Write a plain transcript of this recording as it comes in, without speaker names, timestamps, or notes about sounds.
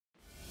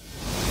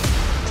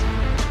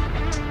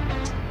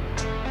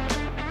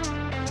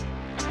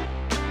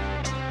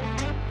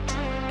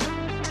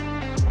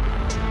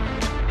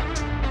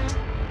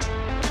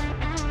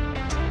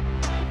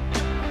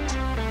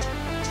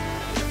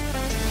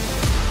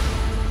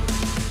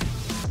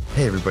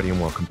Hey everybody, and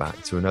welcome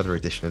back to another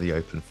edition of the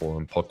Open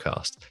Forum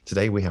podcast.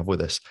 Today we have with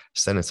us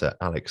Senator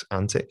Alex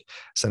Antic.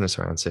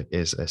 Senator Antic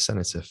is a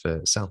senator for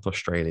South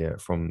Australia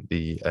from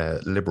the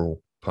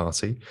Liberal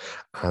Party,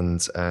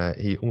 and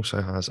he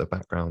also has a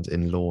background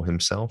in law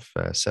himself,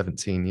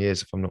 17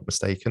 years if I'm not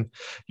mistaken.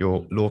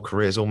 Your law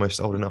career is almost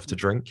old enough to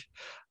drink.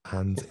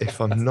 And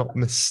if I'm not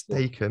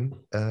mistaken,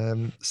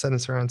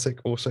 Senator Antic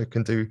also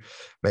can do,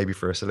 maybe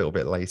for us a little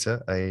bit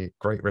later, a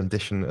great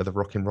rendition of the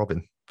Rockin'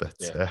 Robin.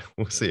 But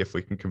we'll see if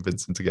we can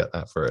convince him to get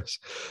that for us.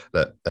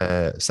 But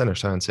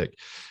Senator Antic,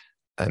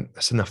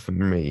 that's enough for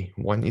me.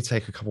 Why don't you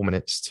take a couple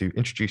minutes to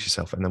introduce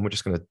yourself, and then we're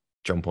just going to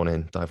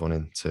dive on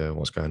into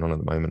what's going on at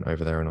the moment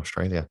over there in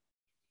Australia.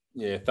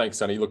 Yeah, thanks,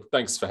 Sonny. Look,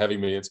 thanks for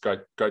having me. It's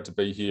great to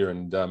be here,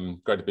 and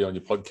great to be on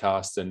your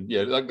podcast. And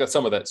yeah, like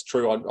some of that's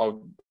true.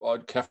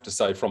 I'd have to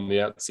say from the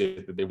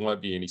outset that there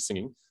won't be any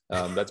singing.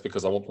 That's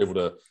because I want people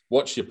to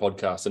watch your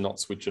podcast and not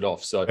switch it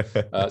off. So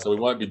we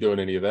won't be doing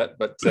any of that.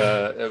 But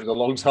it was a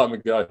long time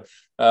ago.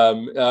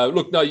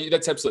 Look, no,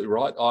 that's absolutely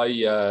right.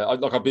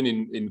 I've been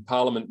in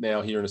Parliament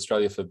now here in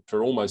Australia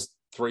for almost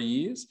 3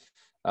 years,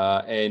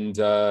 and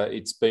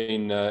it's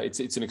been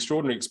it's an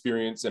extraordinary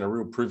experience and a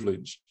real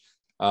privilege.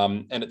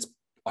 And it's,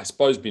 I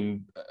suppose,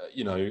 been,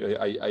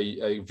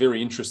 a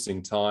very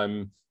interesting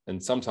time,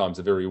 and sometimes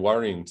a very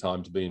worrying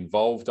time to be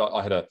involved.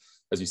 I had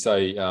as you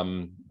say,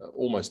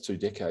 almost 2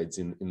 decades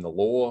in the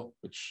law,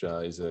 which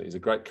is a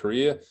great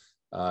career.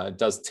 It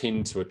does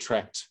tend to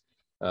attract,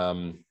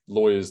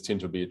 lawyers tend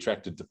to be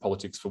attracted to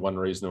politics for one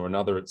reason or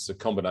another. It's a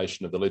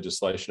combination of the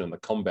legislation and the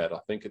combat. I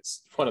think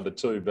it's one of the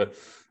two, but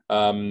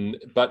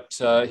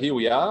here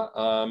we are.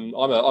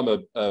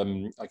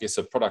 I guess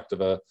a product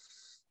of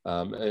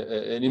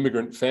an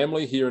immigrant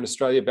family here in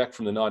Australia back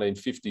from the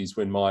 1950s,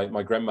 when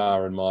my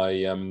grandma and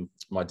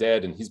my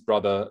dad and his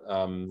brother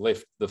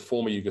left the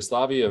former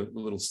Yugoslavia, a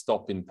little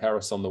stop in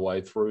Paris on the way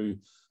through,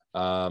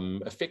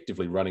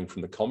 effectively running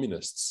from the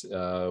communists,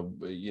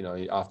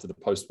 after the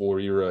post-war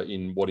era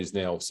in what is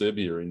now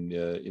Serbia in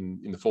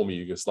the former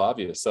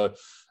Yugoslavia. So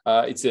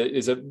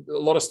there's a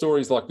lot of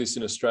stories like this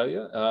in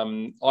Australia.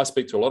 I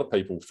speak to a lot of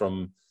people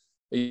from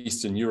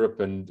Eastern Europe,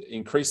 and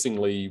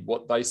increasingly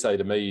what they say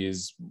to me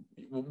is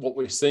what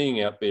we're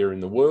seeing out there in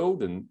the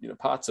world and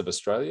parts of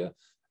Australia,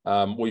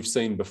 we've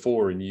seen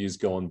before in years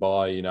gone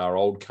by in our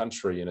old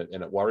country, and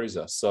it worries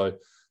us. So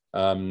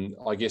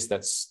I guess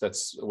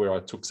that's where I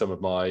took some of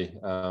my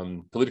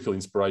political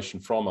inspiration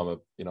from.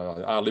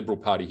 Our Liberal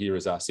Party here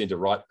is our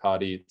centre-right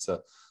party. It's a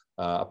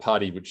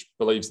party which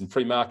believes in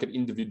free market,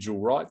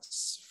 individual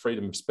rights,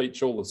 freedom of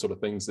speech, all the sort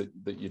of things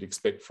that you'd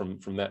expect from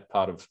that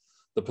part of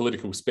the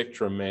political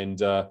spectrum. And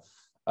I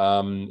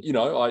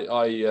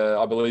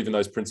believe in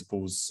those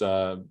principles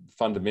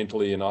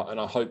fundamentally, and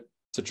I hope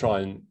to try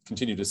and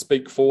continue to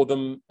speak for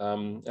them.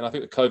 And I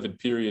think the COVID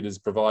period has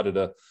provided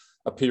a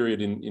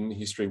period in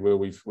history where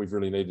we've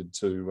really needed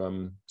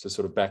to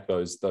sort of back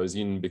those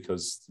in,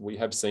 because we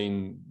have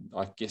seen,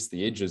 I guess,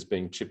 the edges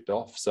being chipped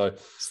off. So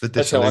it's the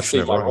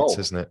dissolution of rights,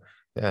 isn't it?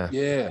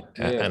 Yeah.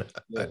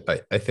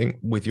 I think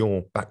with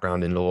your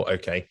background in law,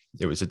 okay,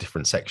 it was a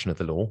different section of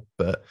the law,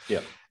 but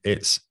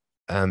it's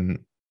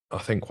I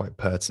think quite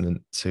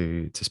pertinent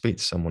to speak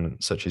to someone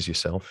such as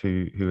yourself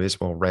who is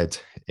well read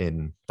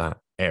in that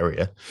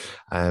area.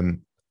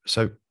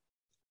 So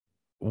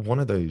one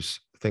of those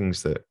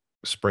things that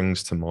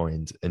springs to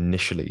mind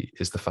initially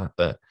is the fact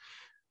that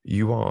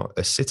you are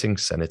a sitting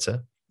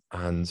senator,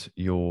 and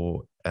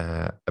you're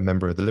a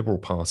member of the Liberal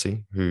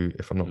Party, who,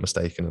 if I'm not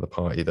mistaken, are the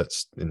party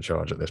that's in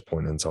charge at this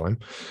point in time.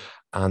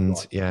 And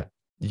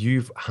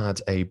you've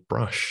had a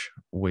brush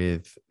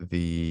with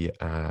the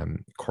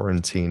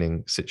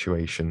quarantining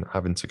situation,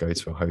 having to go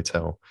to a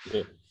hotel.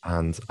 Yeah.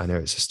 And I know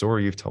it's a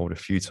story you've told a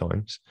few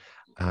times.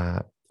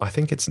 I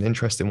think it's an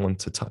interesting one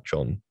to touch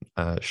on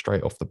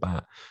straight off the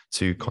bat,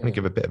 to kind of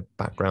give a bit of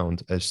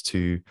background as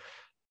to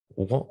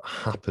what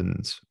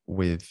happened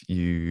with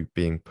you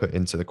being put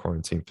into the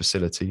quarantine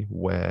facility,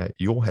 where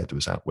your head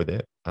was at with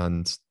it,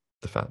 and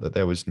the fact that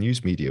there was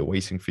news media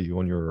waiting for you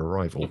on your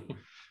arrival.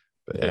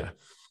 But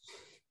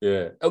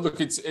yeah. Oh,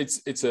 look, I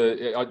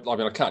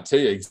can't tell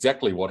you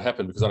exactly what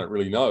happened because I don't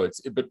really know.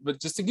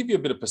 But just to give you a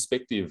bit of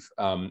perspective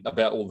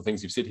about all the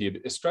things you've said here,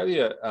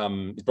 Australia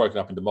is broken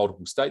up into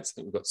multiple states. I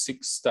think we've got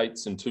 6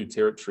 states and 2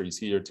 territories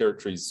here.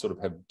 Territories sort of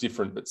have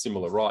different but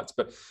similar rights,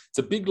 but it's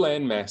a big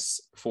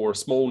landmass for a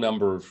small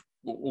number of,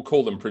 we'll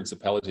call them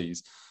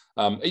principalities.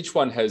 Each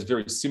one has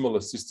very similar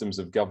systems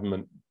of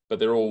government, but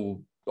they're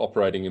all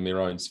operating in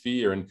their own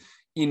sphere. And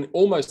in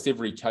almost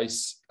every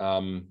case,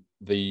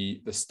 the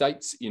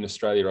states in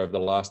Australia over the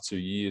last 2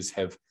 years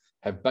have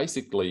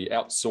basically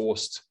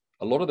outsourced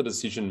a lot of the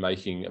decision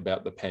making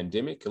about the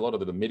pandemic, a lot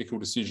of the medical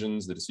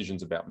decisions, the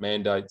decisions about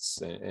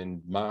mandates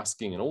and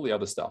masking and all the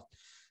other stuff,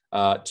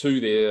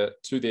 to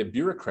their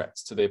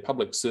bureaucrats, to their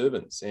public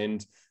servants.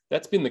 And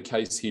that's been the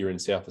case here in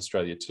South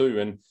Australia too.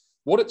 And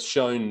what it's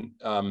shown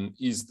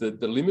is the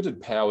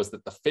limited powers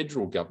that the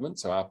federal government,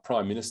 so our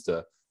Prime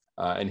Minister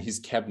and his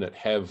cabinet,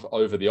 have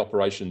over the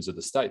operations of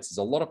the states. There's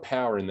a lot of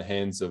power in the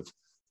hands of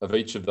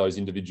each of those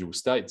individual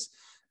states.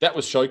 that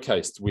was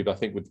showcased with, I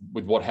think,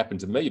 with what happened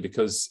to me,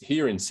 because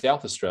here in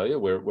South Australia,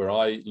 where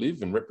I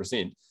live and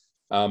represent,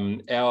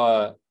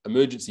 our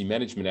Emergency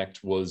Management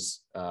Act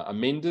was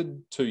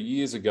amended 2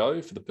 years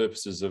ago for the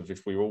purposes of,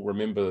 if we all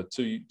remember,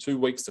 two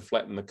weeks to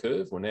flatten the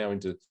curve. We're now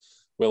into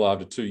well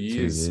after 2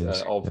 years,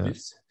 of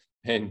this.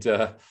 And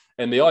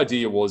the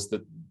idea was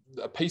that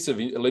a piece of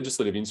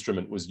legislative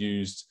instrument was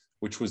used,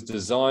 which was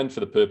designed for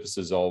the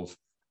purposes of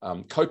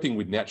coping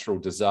with natural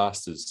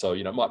disasters. So,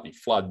 it might be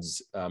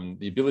floods,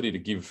 the ability to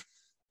give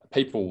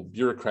people,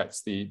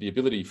 bureaucrats, the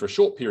ability for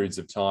short periods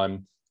of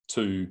time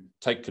to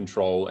take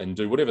control and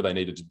do whatever they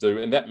needed to do.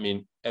 And that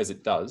meant, as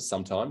it does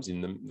sometimes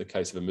in the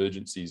case of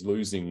emergencies,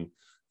 losing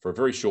for a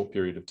very short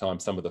period of time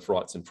some of the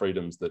rights and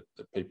freedoms that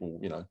people,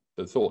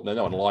 they thought. Now,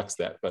 no one likes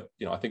that, but,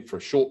 I think for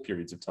short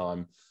periods of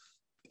time,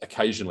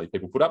 occasionally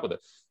people put up with it.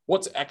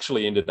 What's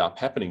actually ended up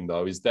happening,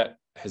 though, is that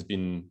has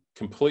been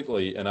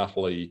completely and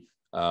utterly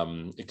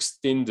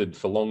extended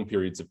for long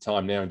periods of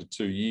time, now into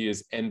 2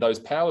 years. And those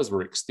powers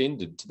were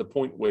extended to the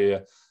point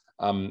where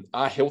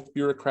our health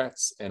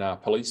bureaucrats and our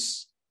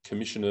police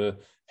commissioner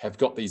have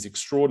got these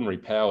extraordinary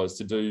powers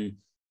to do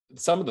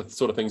some of the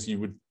sort of things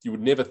you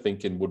would never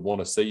think and would want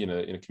to see in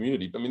a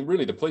community. I mean,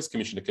 really, the police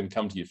commissioner can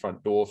come to your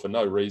front door for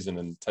no reason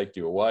and take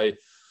you away.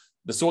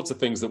 The sorts of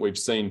things that we've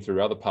seen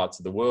through other parts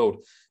of the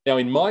world. Now,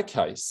 in my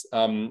case,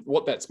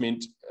 what that's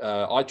meant,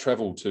 I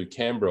travel to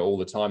Canberra all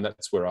the time.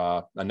 That's where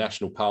our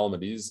national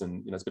parliament is.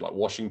 And, it's a bit like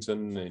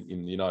Washington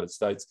in the United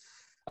States.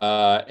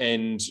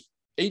 And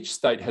each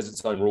state has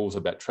its own rules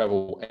about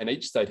travel, and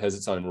each state has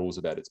its own rules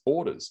about its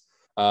borders.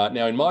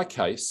 Now, in my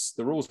case,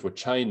 the rules were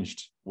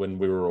changed when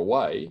we were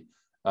away.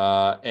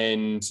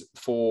 And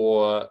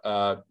for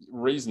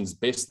reasons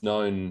best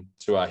known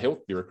to our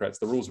health bureaucrats,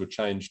 the rules were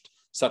changed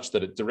such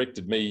that it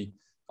directed me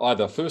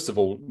either, first of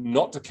all,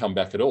 not to come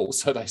back at all.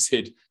 So they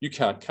said, you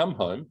can't come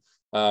home.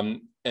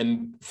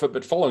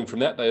 But following from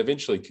that, they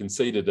eventually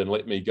conceded and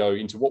let me go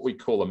into what we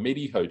call a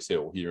medi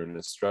hotel here in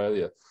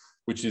Australia,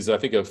 which is, I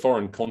think, a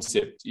foreign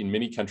concept in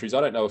many countries.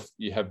 I don't know if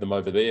you have them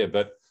over there,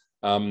 but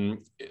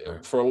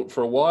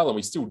for a while, and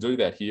we still do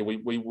that here,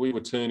 we were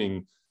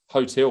turning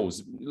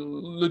hotels,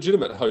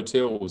 legitimate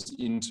hotels,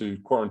 into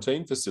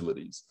quarantine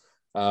facilities.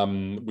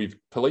 With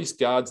police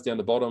guards down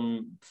the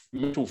bottom,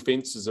 metal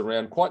fences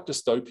around, quite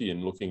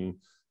dystopian looking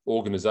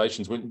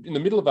organisations. In the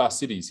middle of our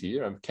cities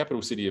here,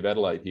 capital city of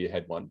Adelaide here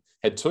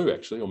had two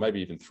actually, or maybe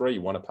even three,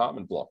 one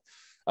apartment block,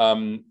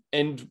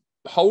 and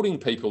holding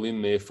people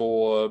in there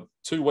for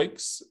 2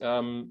 weeks,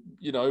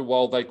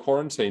 while they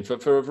quarantine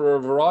for a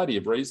variety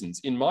of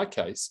reasons. In my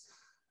case,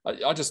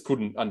 I just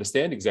couldn't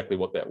understand exactly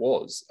what that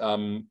was.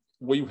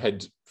 We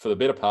had, for the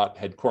better part,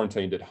 had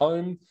quarantined at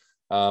home.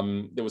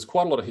 There was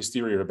quite a lot of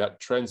hysteria about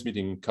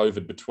transmitting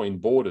COVID between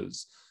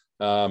borders,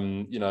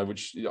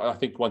 which I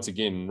think once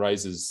again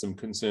raises some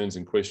concerns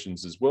and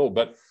questions as well.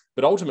 But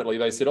ultimately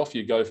they said, off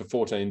you go for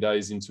 14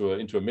 days into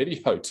a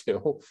medi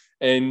hotel,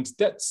 and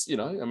that's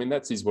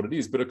that is what it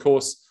is. But of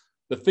course,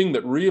 the thing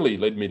that really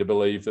led me to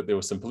believe that there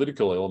were some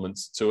political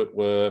elements to it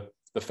were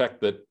the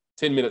fact that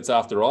 10 minutes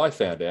after I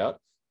found out,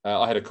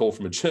 I had a call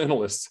from a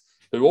journalist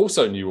who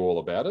also knew all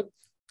about it.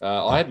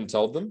 I hadn't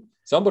told them.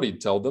 Somebody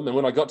had told them. And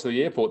when I got to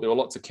the airport, there were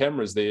lots of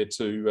cameras there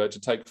to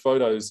take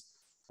photos.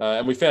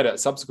 And we found out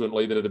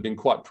subsequently that it had been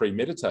quite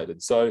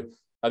premeditated. So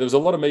there was a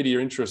lot of media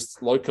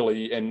interest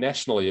locally and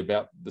nationally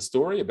about the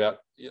story, about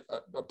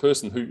a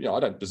person who, I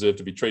don't deserve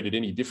to be treated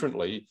any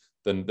differently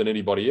than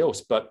anybody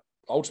else. But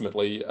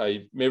ultimately,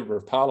 a member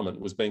of parliament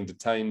was being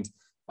detained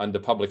under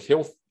public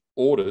health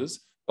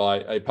orders by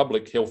a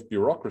public health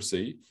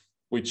bureaucracy,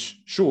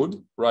 which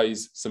should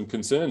raise some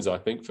concerns, I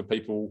think, for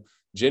people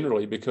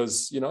generally,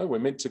 because, we're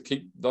meant to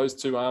keep those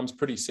two arms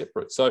pretty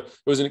separate. So it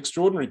was an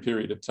extraordinary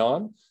period of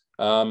time,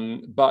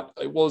 but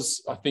it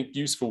was, I think,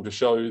 useful to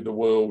show the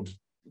world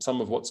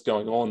some of what's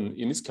going on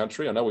in this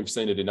country. I know we've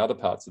seen it in other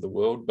parts of the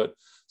world, but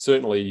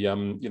certainly,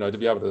 to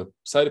be able to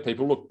say to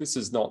people, look, this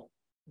is not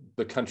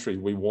the country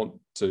we want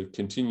to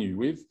continue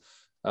with,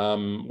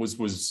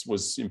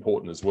 was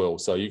important as well.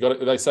 So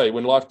they say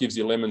when life gives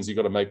you lemons, you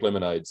got to make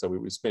lemonade. So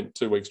we spent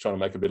 2 weeks trying to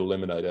make a bit of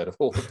lemonade out of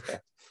all of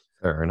that.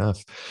 Fair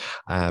enough.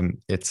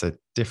 It's a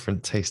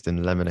different taste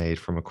in lemonade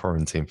from a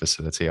quarantine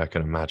facility, I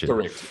can imagine.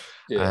 Correct.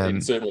 Yeah,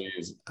 it certainly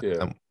is.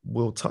 Yeah.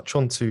 We'll touch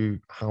on to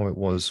how it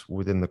was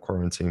within the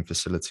quarantine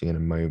facility in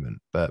a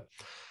moment, but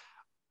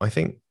I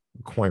think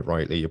quite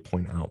rightly you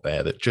point out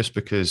there that just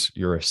because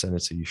you're a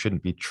senator, you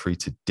shouldn't be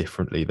treated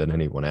differently than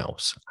anyone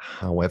else.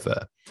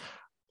 However,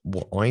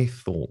 what I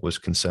thought was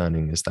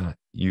concerning is that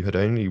you had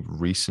only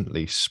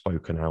recently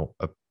spoken out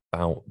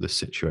about the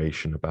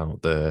situation,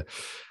 about the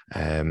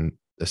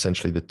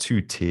essentially the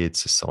two-tiered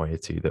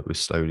society that was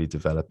slowly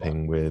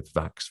developing with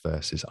vax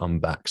versus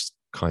unvaxxed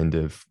kind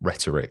of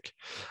rhetoric,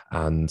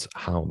 and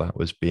how that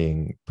was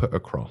being put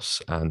across.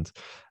 And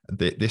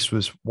this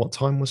was, what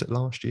time was it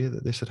last year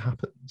that this had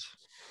happened?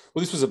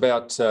 Well, this was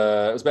about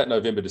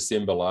November,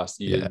 December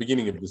last year, Yeah.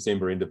 Beginning of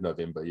December, end of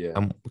November, yeah.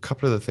 A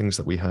couple of the things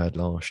that we heard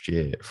last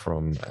year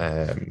from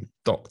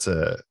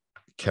Dr.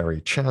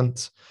 Kerry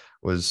Chant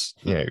was,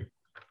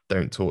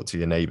 don't talk to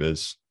your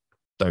neighbours,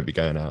 don't be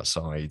going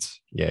outside.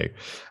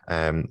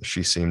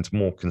 She seemed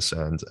more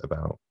concerned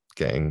about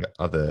getting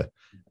other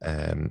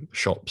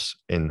shops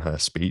in her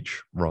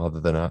speech rather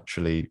than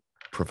actually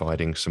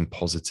providing some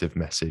positive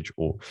message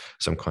or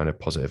some kind of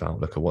positive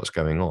outlook of what's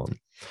going on.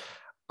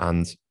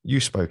 And you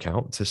spoke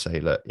out to say,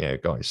 look,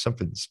 guys,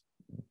 something's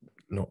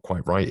not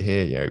quite right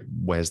here.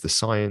 Where's the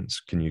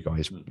science? Can you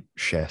guys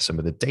share some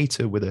of the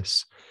data with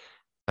us?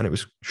 And it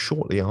was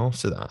shortly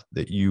after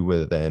that you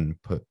were then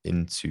put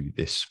into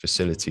this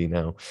facility.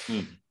 Now,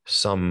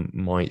 some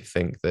might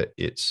think that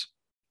it's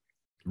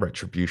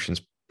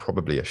retribution's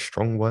probably a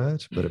strong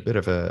word, but a bit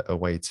of a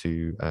way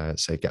to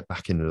say get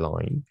back in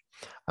line,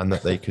 and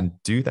that they can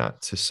do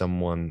that to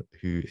someone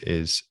who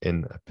is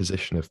in a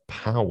position of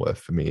power,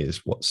 for me,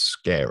 is what's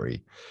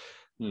scary.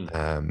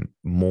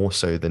 More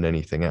so than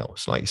anything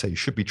else. Like you say, you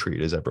should be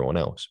treated as everyone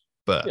else,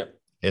 but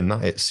in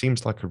that, it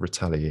seems like a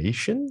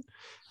retaliation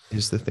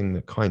is the thing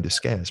that kind of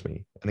scares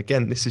me. And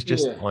again, this is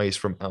just eyes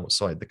from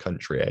outside the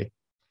country, eh?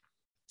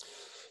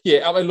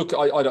 Yeah, I mean, look,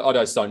 I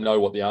just don't know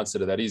what the answer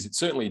to that is. It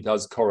certainly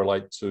does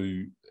correlate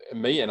to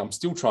me, and I'm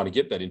still trying to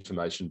get that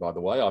information, by the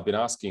way. I've been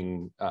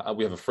asking,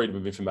 we have a freedom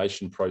of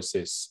information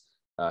process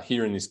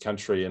here in this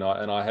country, and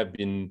I have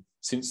been,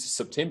 since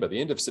September,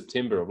 the end of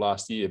September of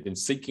last year, been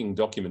seeking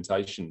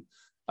documentation,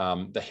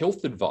 the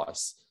health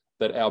advice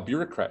that our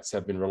bureaucrats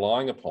have been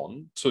relying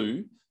upon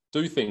to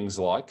do things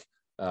like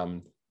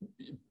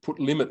put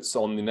limits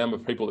on the number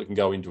of people that can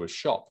go into a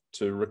shop,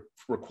 to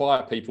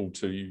require people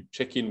to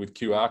check in with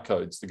QR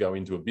codes to go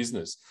into a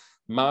business,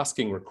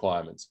 masking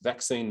requirements,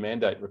 vaccine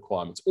mandate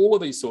requirements, all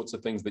of these sorts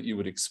of things that you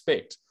would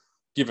expect,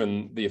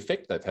 given the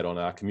effect they've had on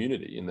our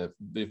community and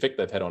the effect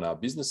they've had on our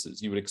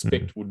businesses, you would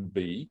expect would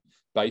be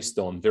based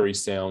on very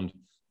sound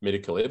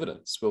medical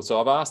evidence. Well,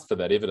 so I've asked for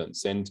that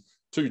evidence, and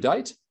to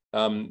date,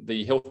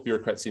 the health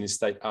bureaucrats in this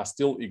state are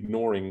still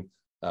ignoring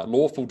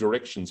lawful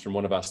directions from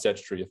one of our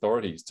statutory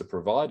authorities to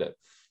provide it.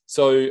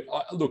 So,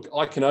 look,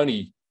 I can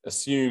only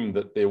assume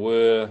that there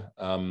were,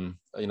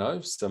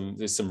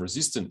 there's some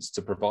resistance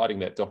to providing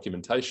that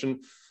documentation.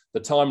 The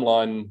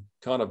timeline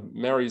kind of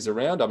marries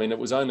around. I mean, it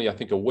was only, I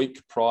think, a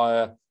week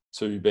prior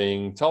to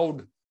being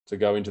told to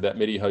go into that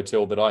Medi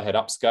hotel that I had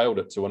upscaled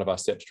it to one of our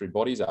statutory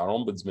bodies, our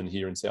ombudsman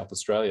here in South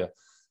Australia.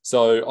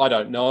 So I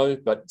don't know,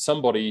 but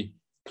somebody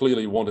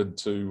clearly wanted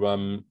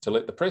to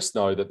let the press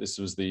know that this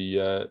was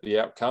the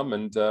outcome,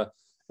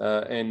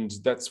 and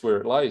that's where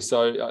it lay.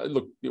 So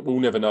look, we'll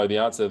never know the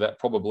answer to that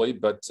probably,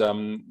 but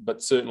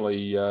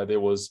certainly there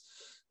was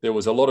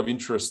a lot of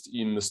interest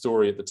in the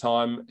story at the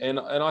time, and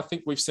I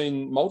think we've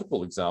seen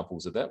multiple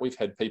examples of that. We've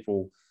had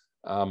people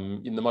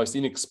in the most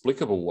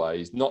inexplicable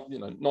ways,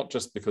 not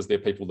just because they're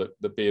people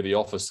that bear the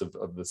office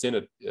of the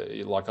Senate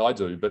like I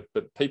do, but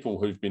people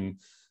who've been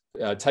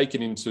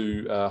taken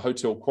into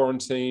hotel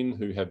quarantine,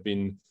 who have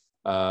been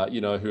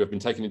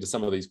taken into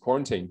some of these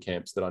quarantine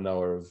camps that I know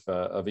are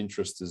of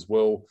interest as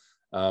well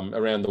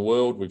around the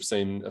world. We've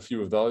seen a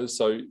few of those.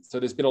 So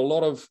there's been a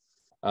lot of,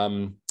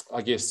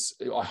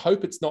 I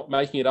hope it's not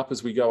making it up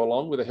as we go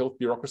along with the health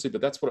bureaucracy,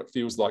 but that's what it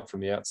feels like from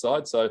the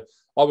outside. So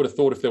I would have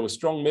thought if there was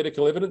strong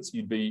medical evidence,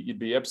 you'd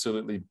be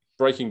absolutely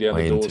breaking down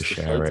the doors to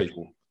show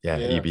people. Yeah,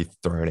 you'd be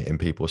throwing it in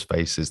people's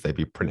faces. They'd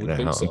be printing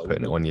it out and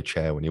putting it on your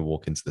chair when you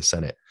walk into the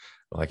Senate,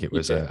 like it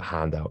was a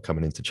handout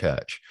coming into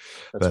church.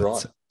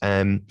 That's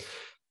right.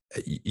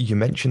 You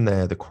mentioned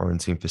there the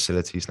quarantine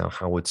facilities. Now,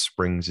 Howard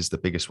Springs is the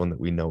biggest one that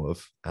we know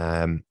of.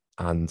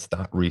 And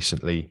that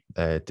recently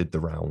did the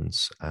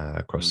rounds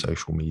across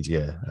social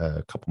media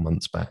a couple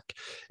months back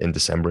in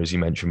December. As you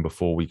mentioned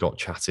before, we got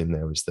chatting.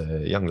 There was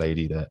the young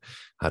lady that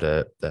had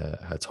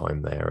her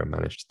time there and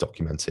managed to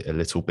document it a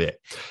little bit.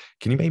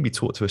 Can you maybe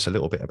talk to us a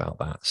little bit about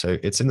that? So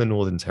it's in the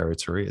Northern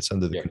Territory. It's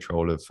under the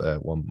control of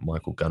one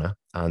Michael Gunner.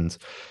 And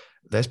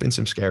there's been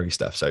some scary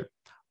stuff. So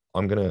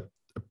I'm going to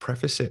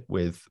preface it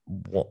with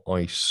what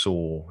I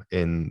saw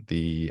in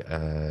the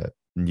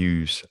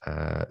news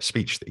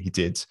speech that he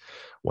did,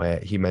 where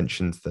he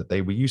mentioned that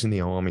they were using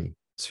the army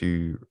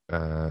to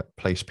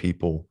place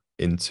people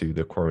into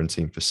the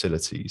quarantine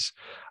facilities,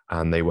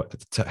 and they were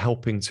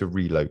helping to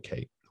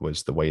relocate,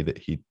 was the way that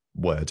he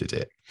worded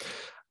it.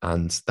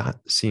 And that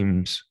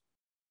seems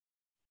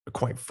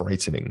quite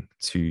frightening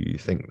to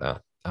think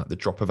that at the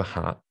drop of a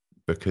hat,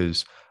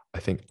 because I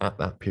think at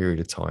that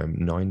period of time,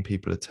 9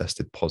 people had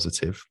tested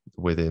positive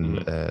within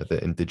the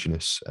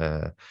Indigenous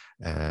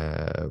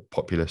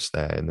populous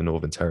there in the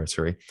Northern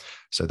Territory.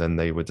 So then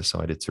they were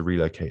decided to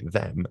relocate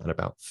them and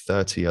about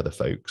 30 other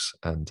folks,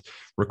 and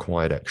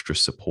required extra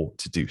support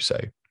to do so.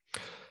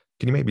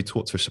 Can you maybe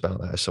talk to us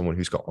about that as someone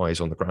who's got eyes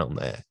on the ground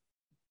there?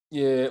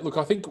 Yeah, look,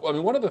 I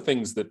mean, one of the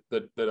things that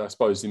I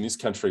suppose in this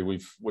country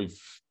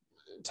we've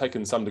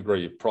taken some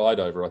degree of pride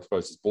over, I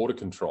suppose, is border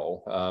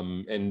control.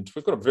 And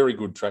we've got a very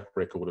good track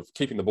record of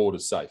keeping the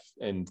borders safe.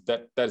 And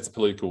that is a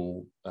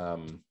political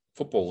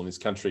football in this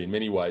country in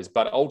many ways.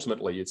 But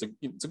ultimately, it's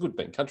a good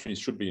thing. Countries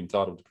should be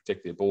entitled to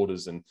protect their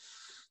borders and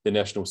their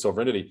national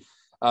sovereignty.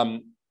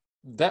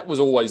 that was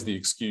always the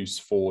excuse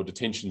for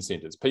detention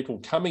centres. People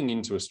coming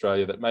into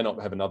Australia that may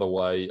not have another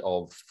way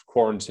of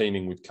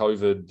quarantining with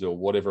COVID or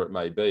whatever it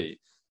may be.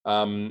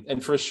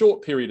 And for a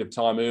short period of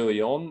time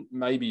early on,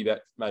 maybe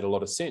that made a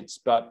lot of sense.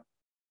 But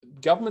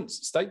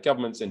governments, state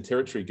governments and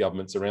territory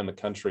governments around the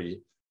country,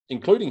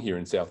 including here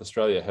in South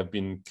Australia, have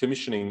been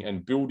commissioning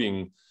and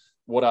building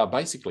what are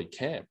basically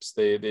camps.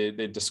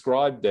 They're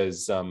described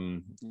as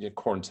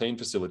quarantine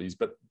facilities,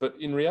 but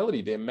in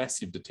reality, they're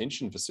massive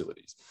detention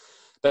facilities.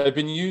 They've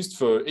been used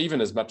for even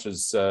as much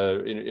as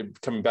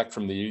coming back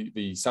from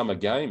the summer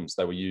games.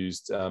 They were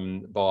used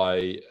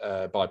by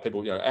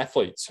people,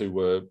 athletes who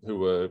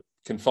were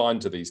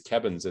confined to these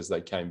cabins as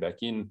they came back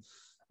in.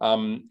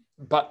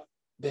 But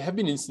there have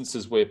been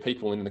instances where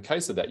people, in the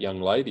case of that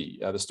young lady,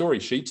 the story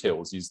she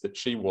tells is that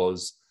she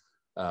was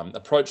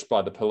approached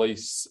by the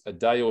police a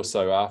day or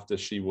so after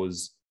she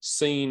was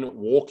seen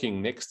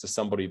walking next to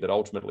somebody that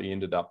ultimately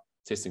ended up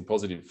testing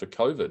positive for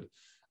COVID.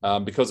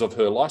 Because of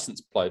her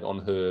license plate on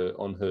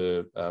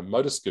her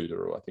motor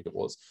scooter, I think it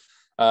was,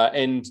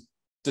 and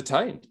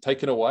detained,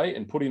 taken away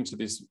and put into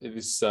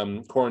this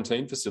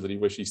quarantine facility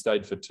where she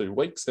stayed for 2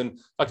 weeks. And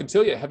I can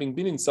tell you, having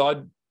been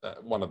inside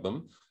one of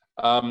them,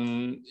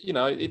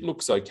 it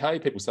looks okay.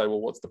 People say,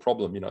 well, what's the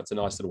problem? It's a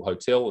nice little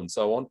hotel and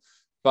so on.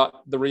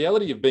 But the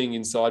reality of being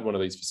inside one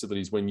of these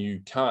facilities when you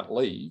can't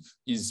leave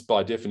is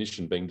by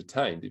definition being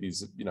detained. It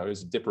is,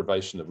 is a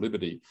deprivation of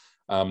liberty.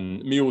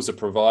 Meals are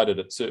provided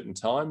at certain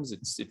times.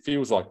 It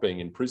feels like being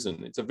in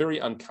prison. It's a very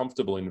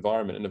uncomfortable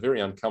environment and a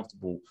very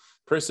uncomfortable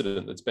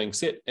precedent that's being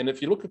set. And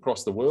if you look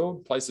across the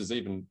world, places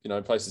in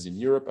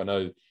Europe,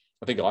 I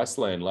think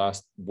Iceland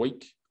last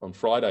week on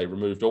Friday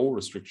removed all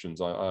restrictions,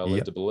 I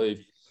led to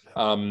believe.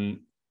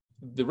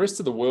 The rest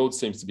of the world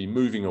seems to be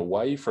moving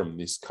away from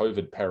this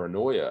COVID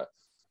paranoia.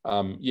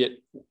 Yet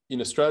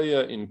in Australia,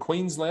 in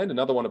Queensland,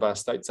 another one of our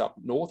states up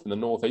north in the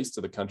northeast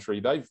of the country,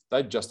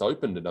 they've just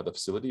opened another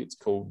facility. It's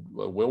called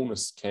a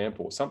wellness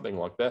camp or something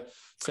like that.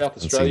 South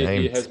Australia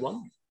here has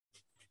one.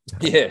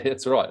 Yeah,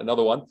 that's right,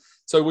 another one.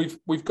 So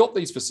we've got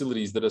these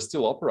facilities that are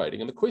still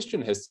operating, and the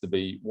question has to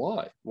be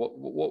why?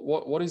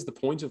 What is the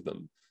point of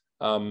them?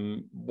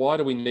 Why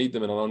do we need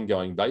them on an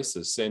ongoing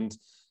basis? And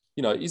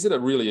is it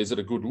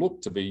a good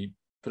look to be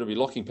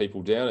locking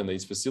people down in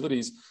these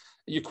facilities?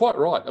 You're quite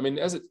right. I mean,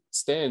 as it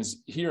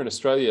stands here in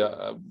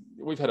Australia,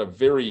 we've had a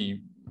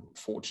very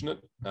fortunate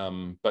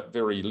but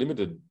very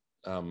limited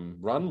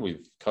run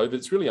with COVID.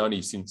 It's really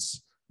only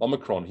since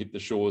Omicron hit the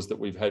shores that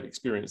we've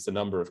experienced a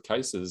number of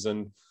cases.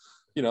 And,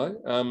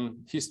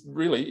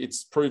 really,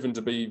 it's proven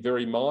to be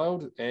very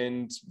mild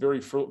and very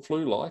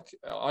flu-like.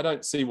 I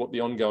don't see what the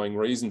ongoing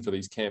reason for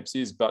these camps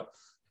is, but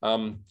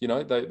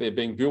they're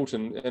being built,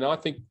 and I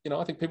think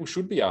people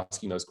should be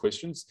asking those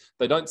questions.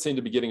 They don't seem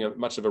to be getting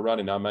much of a run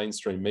in our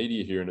mainstream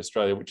media here in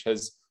Australia, which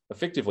has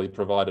effectively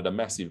provided a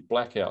massive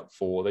blackout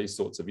for these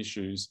sorts of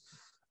issues.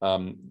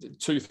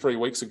 2-3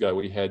 weeks ago,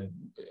 we had,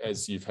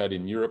 as you've had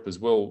in Europe as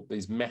well,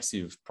 these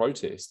massive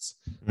protests.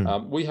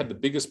 We had the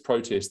biggest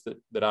protest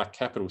that our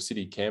capital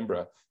city,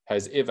 Canberra,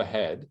 has ever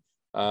had.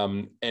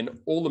 And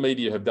all the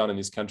media have done in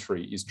this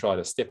country is try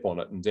to step on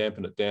it and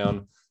dampen it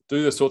down,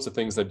 do the sorts of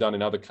things they've done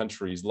in other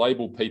countries,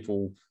 label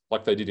people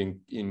like they did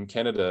in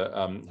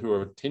Canada who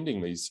are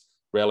attending these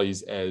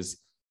rallies as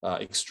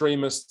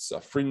extremists, a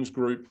fringe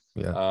group,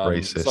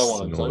 racist, so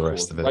on and so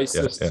forth.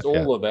 Racists,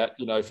 all of that,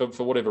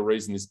 for whatever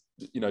reason, this,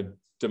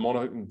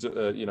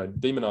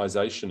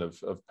 demonization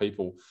of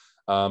people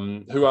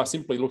who are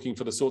simply looking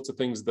for the sorts of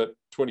things that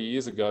 20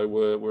 years ago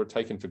were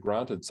taken for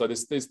granted. So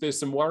there's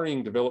some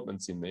worrying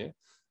developments in there.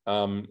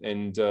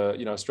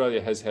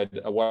 Australia has had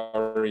a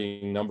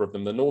worrying number of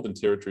them. The Northern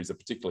Territory is a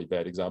particularly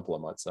bad example, I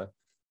might say.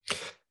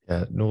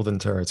 Yeah, Northern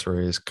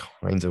Territory is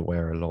kind of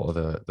where a lot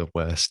of the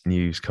worst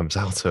news comes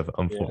out of,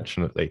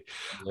 unfortunately.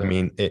 Yeah. I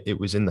mean, it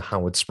was in the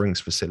Howard Springs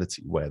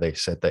facility where they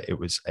said that it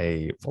was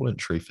a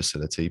voluntary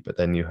facility, but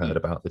then you heard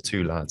about the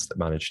 2 lads that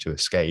managed to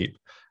escape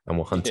and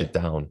were hunted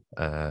down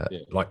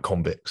like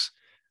convicts,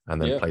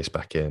 and then placed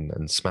back in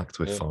and smacked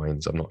with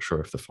fines. I'm not sure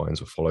if the fines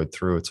were followed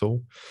through at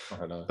all. I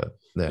don't know.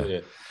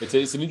 But,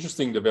 it's an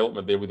interesting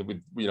development there with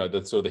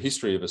the sort of the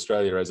history of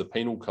Australia as a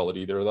penal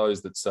colony. There are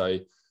those that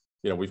say,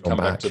 we've come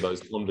back to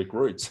those convict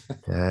roots.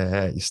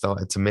 You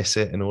started to miss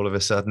it, and all of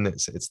a sudden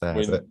it's there.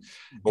 When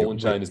ball and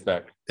chain is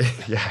back.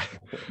 Yeah.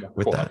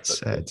 With that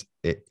said,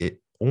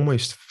 it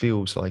almost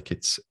feels like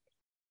it's,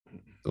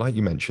 like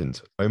you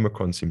mentioned,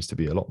 Omicron seems to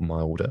be a lot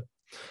milder.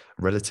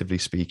 Relatively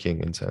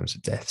speaking, in terms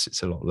of deaths,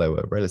 it's a lot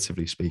lower.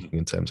 Relatively speaking,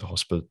 in terms of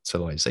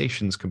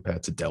hospitalizations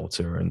compared to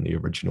Delta and the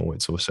original,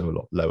 it's also a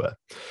lot lower.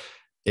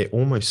 It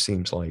almost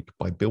seems like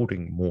by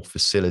building more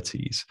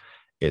facilities,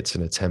 it's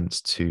an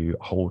attempt to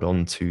hold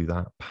on to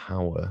that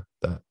power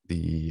that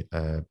the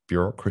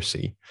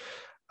bureaucracy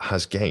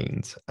has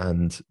gained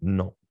and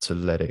not to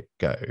let it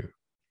go.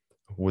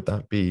 Would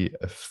that be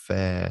a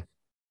fair?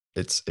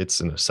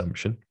 It's an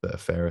assumption, but a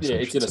fair assumption.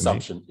 Yeah, it's an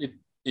assumption.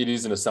 It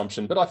is an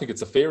assumption, but I think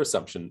it's a fair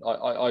assumption.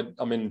 I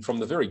mean, from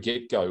the very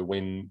get-go,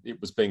 when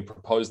it was being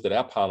proposed that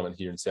our parliament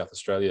here in South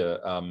Australia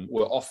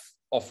were off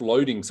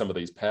offloading some of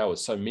these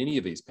powers, so many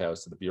of these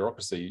powers to the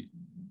bureaucracy.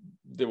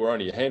 There were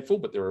only a handful,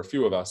 but there were a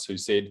few of us who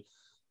said,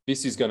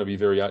 this is going to be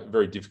very,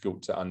 very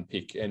difficult to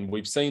unpick. And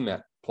we've seen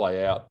that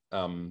play out,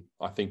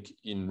 I think,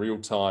 in real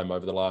time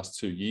over the last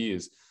 2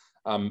 years.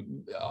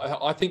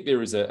 I think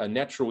there is a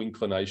natural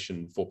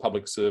inclination for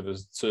public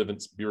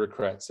servants,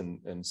 bureaucrats,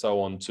 and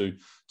so on to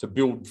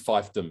build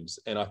fiefdoms.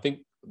 And I think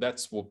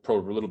that's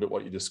probably a little bit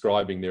what you're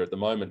describing there at the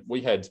moment.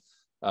 We had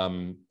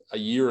a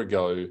year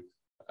ago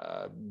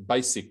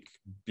basic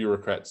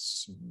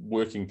bureaucrats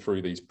working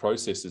through these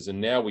processes, and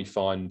now we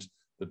find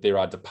that there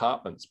are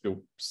departments built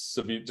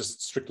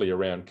just strictly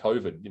around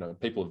COVID. You know,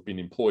 people have been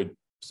employed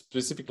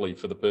specifically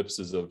for the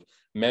purposes of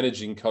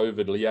managing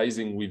COVID,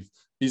 liaising with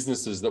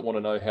businesses that want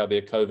to know how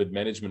their COVID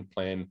management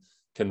plan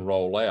can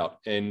roll out.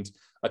 And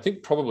I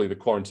think probably the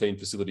quarantine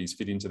facilities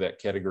fit into that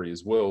category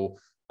as well.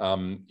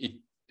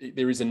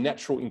 There is a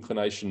natural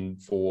inclination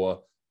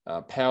for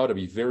power to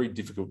be very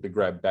difficult to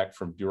grab back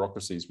from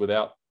bureaucracies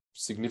without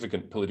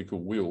significant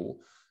political will.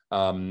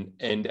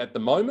 And at the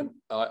moment,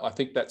 I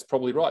think that's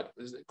probably right.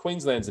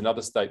 Queensland's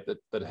another state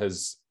that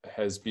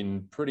has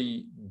been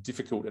pretty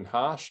difficult and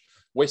harsh.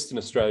 Western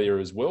Australia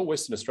as well.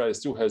 Western Australia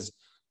still has,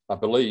 I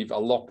believe, a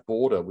locked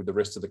border with the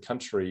rest of the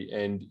country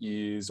and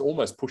is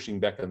almost pushing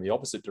back in the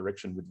opposite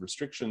direction with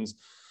restrictions.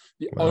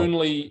 The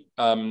only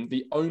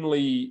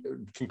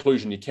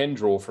conclusion you can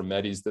draw from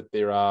that is that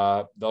there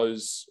are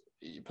those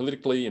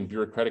politically and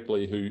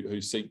bureaucratically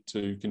who seek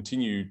to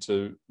continue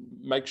to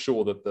make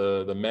sure that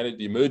the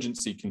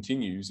emergency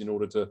continues in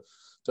order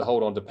to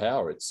hold on to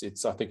power.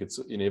 I think it's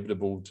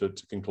inevitable to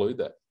conclude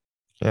that.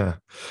 Yeah,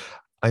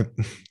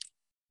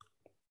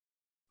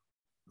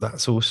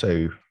 that's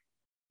also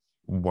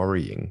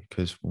worrying,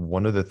 because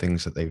one of the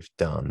things that they've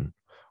done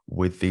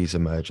with these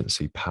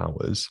emergency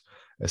powers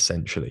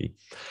essentially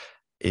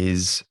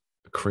is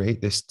create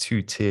this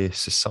two-tier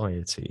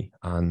society.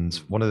 And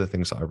one of the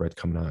things that I read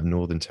coming out of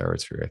Northern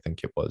Territory, I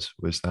think it was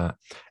that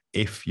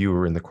if you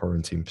were in the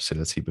quarantine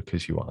facility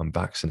because you were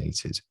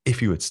unvaccinated, if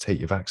you were to take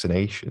your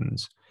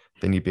vaccinations,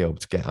 then you'd be able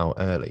to get out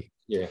early.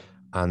 Yeah.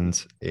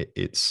 And it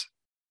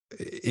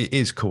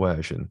is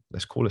coercion.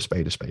 Let's call a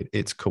spade a spade.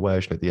 It's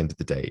coercion at the end of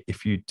the day.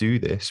 If you do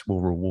this,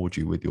 we'll reward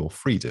you with your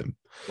freedom.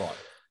 Right.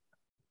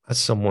 As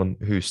someone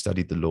who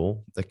studied the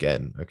law,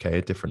 again, okay,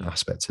 a different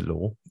aspect to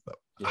law,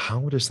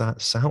 how does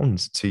that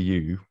sound to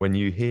you when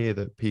you hear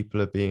that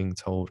people are being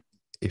told,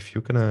 if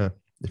you're gonna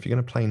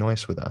play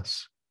nice with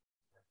us,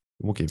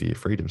 we'll give you your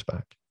freedoms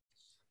back?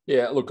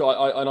 Yeah, look,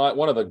 I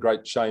one of the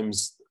great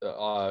shames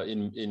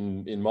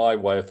in my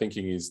way of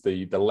thinking is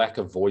the lack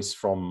of voice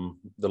from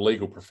the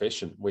legal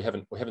profession. We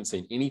haven't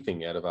seen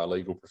anything out of our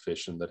legal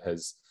profession that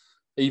has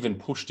even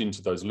pushed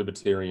into those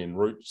libertarian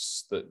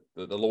roots that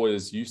the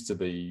lawyers used to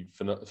be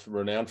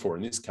renowned for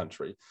in this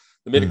country.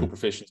 The medical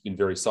profession's been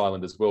very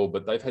silent as well,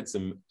 but they've had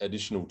some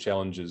additional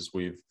challenges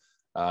with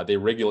their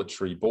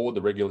regulatory board,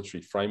 the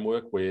regulatory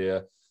framework,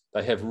 where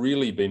they have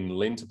really been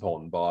lent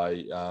upon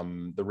by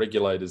the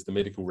regulators, the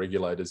medical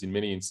regulators, in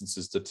many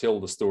instances, to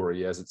tell the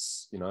story as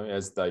it's,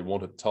 as they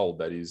want it told.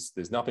 That is,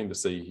 there's nothing to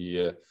see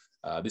here.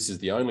 This is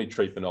the only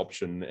treatment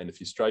option, and if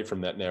you stray from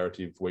that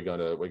narrative, we're going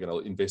to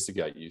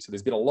investigate you. So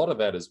there's been a lot of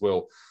that as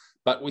well,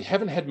 but we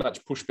haven't had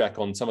much pushback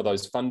on some of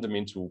those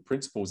fundamental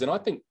principles. And I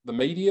think the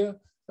media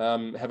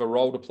have a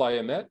role to play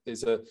in that.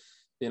 There's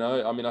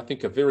I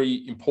think a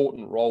very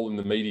important role in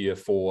the media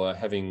for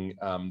having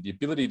the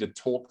ability to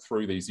talk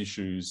through these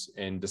issues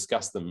and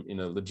discuss them in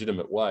a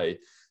legitimate way.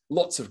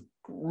 Lots of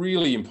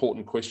really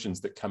important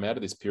questions that come out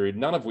of this period,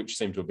 none of which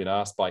seem to have been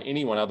asked by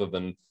anyone other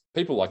than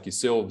people like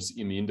yourselves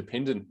in the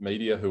independent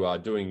media who are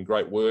doing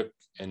great work.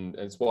 And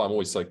it's why I'm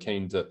always so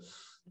keen to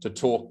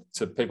talk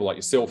to people like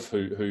yourself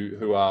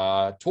who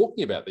are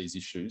talking about these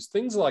issues.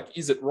 Things like,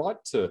 is it right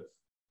to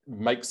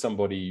make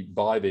somebody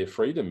buy their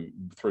freedom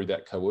through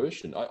that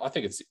coercion? I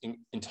think it's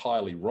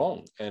entirely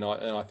wrong. And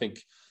I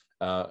think,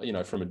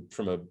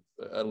 from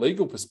a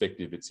legal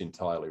perspective, it's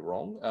entirely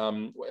wrong.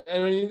 I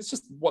mean, it's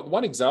just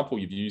one example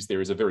you've used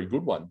there is a very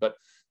good one, but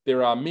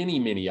there are many,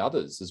 many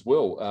others as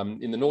well.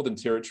 In the Northern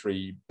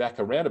Territory, back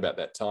around about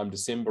that time,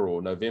 December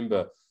or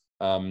November,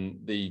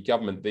 the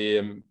government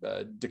there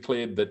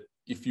declared that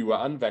if you were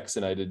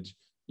unvaccinated,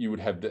 you would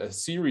have a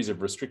series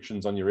of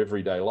restrictions on your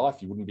everyday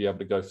life. You wouldn't be able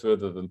to go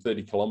further than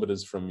 30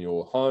 kilometres from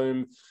your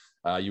home.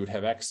 You wouldn't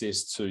have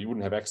access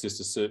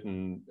to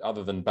certain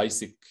other than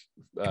basic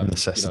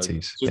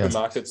necessities,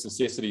 supermarkets,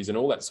 necessities, and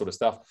all that sort of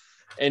stuff.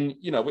 And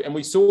and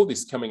we saw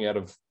this coming out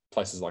of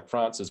places like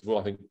France as well.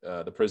 I think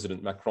the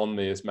President Macron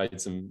there has made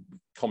some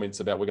comments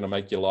about, we're going to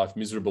make your life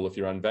miserable if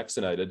you're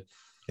unvaccinated.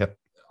 Yep.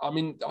 I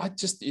mean,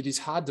 it is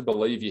hard to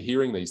believe you're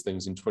hearing these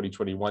things in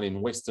 2021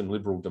 in Western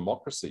liberal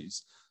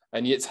democracies.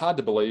 And yet it's hard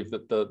to believe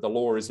that the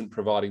law isn't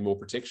providing more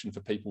protection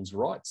for people's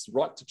rights,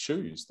 right to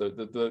choose,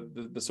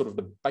 the sort of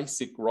the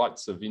basic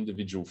rights of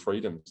individual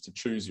freedoms to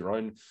choose your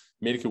own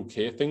medical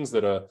care, things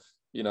that are,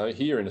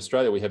 here in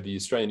Australia, we have the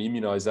Australian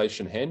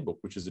Immunisation Handbook,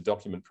 which is a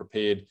document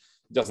prepared.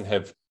 It doesn't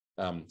have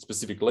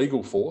specific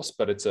legal force,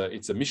 but it's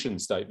a mission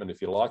statement,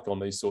 if you like, on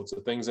these sorts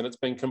of things. And it's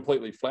been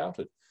completely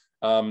flouted.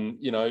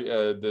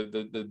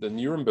 The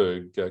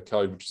Nuremberg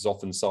Code, which is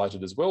often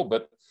cited as well.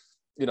 But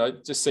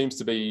it just seems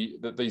to be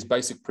that these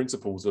basic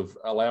principles of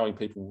allowing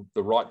people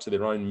the right to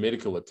their own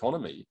medical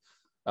autonomy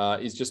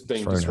is just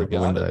being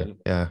disregarded.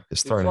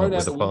 It's thrown out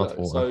with the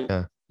bathwater.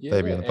 So,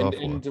 baby in the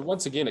bathwater. And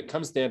once again, it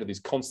comes down to this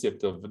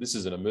concept of this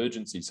is an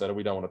emergency, so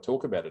we don't want to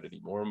talk about it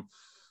anymore. And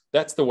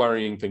that's the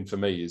worrying thing for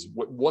me is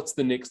what's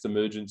the next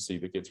emergency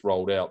that gets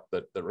rolled out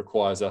that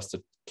requires us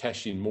to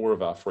cash in more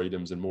of our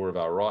freedoms and more of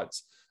our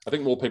rights. I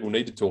think more people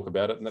need to talk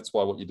about it, and that's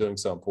why what you're doing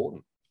is so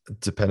important.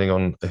 Depending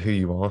on who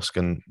you ask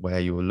and where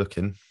you're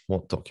looking,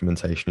 what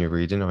documentation you're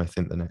reading, I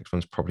think the next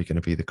one's probably going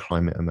to be the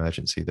climate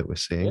emergency that we're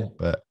seeing.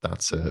 But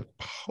that's a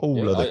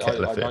whole other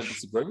kettle of fish. I don't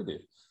disagree with you.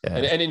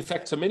 And in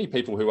fact, to many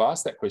people who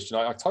ask that question,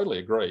 I totally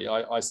agree.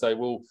 I say,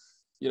 well,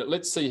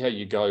 let's see how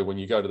you go when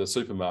you go to the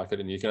supermarket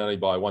and you can only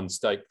buy one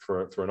steak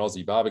for an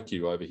Aussie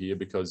barbecue over here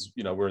because,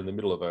 we're in the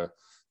middle of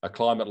a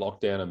climate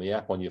lockdown and the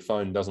app on your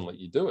phone doesn't let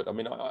you do it. I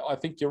mean, I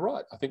think you're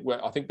right. I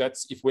think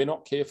that's, if we're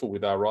not careful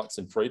with our rights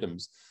and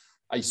freedoms,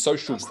 a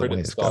social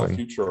credit style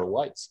future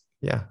awaits.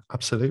 Yeah,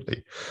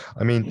 absolutely.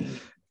 I mean,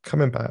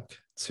 coming back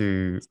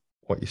to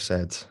what you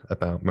said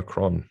about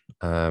Macron,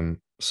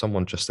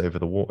 someone just over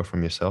the water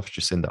from yourself,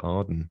 Jacinda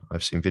Ardern,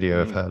 I've seen video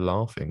of her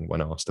laughing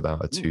when asked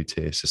about a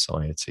two-tier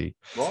society.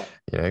 Right.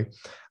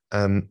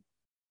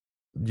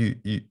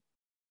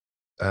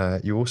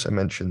 You also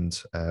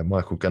mentioned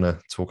Michael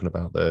Gunner talking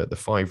about the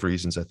 5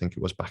 reasons, I think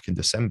it was back in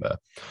December.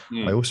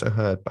 I also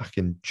heard back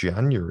in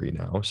January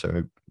now,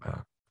 so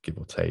give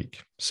or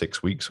take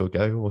 6 weeks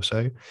ago or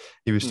so,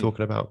 he was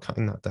talking about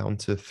cutting that down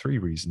to 3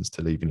 reasons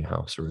to leave in your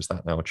house, or has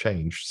that now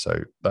changed?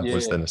 So that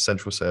was then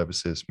essential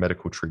services,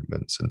 medical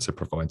treatments, and to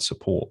provide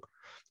support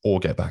or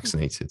get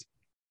vaccinated.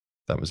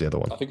 That was the other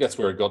one. I think that's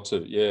where it got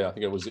to. Yeah, I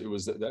think it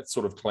was that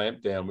sort of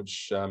clamp down,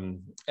 which,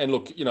 and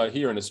look,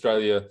 here in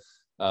Australia,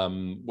 I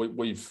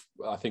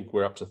think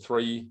we're up to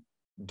 3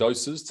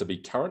 doses to be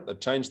current. They've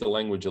changed the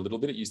language a little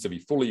bit. It used to be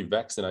fully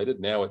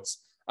vaccinated. Now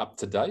it's up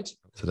to date.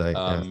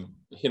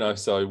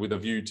 So with a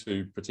view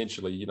to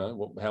potentially,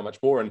 how much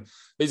more. And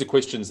these are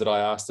questions that I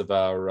asked of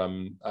our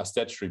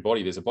statutory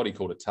body. There's a body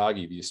called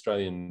ATAGI, the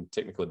Australian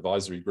Technical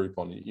Advisory Group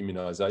on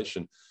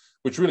Immunisation,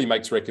 which really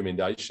makes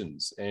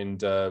recommendations.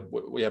 And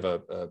we have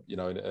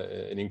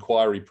an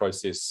inquiry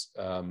process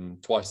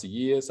twice a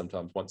year,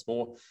 sometimes once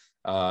more,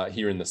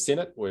 here in the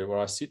Senate where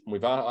I sit.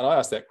 And I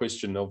asked that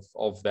question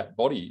of that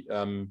body,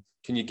 can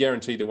you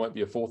guarantee there won't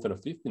be a 4th and a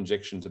 5th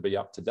injection to be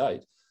up to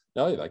date?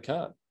 No, they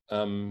can't.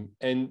 And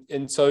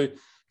so,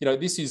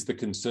 this is the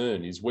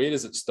concern, is where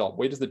does it stop?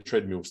 Where does the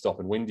treadmill stop?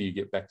 And when do you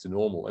get back to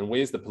normal? And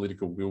where's the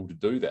political will to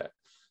do that?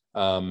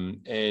 I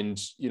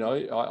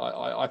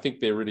think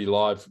they're really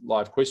live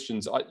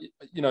questions.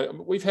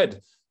 We've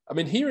had,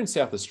 here in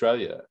South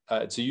Australia,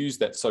 to use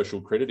that social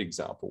credit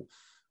example,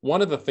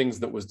 one of the things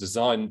that was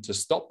designed to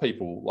stop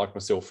people like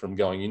myself from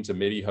going into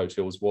Medi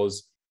hotels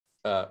was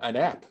an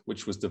app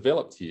which was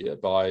developed here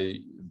by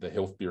the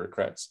health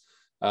bureaucrats,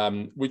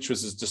 which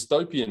was as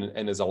dystopian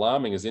and as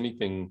alarming as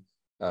anything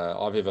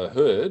I've ever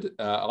heard.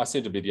 I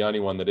seem to be the only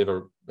one that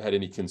ever had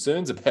any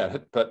concerns about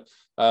it, but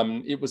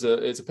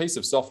it's a piece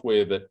of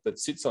software that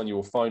sits on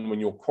your phone when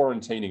you're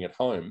quarantining at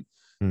home,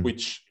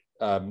 which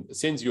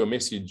sends you a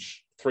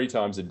message 3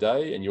 times a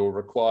day, and you're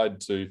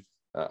required to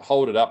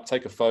hold it up,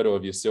 take a photo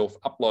of yourself,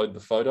 upload the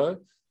photo.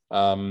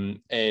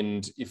 And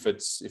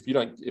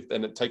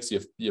it takes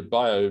your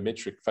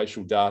biometric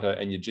facial data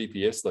and your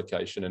GPS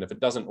location. And if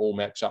it doesn't all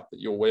match up that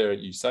you're where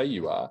you say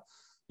you are,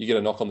 you get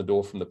a knock on the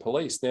door from the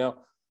police. Now,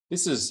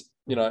 this is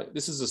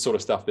the sort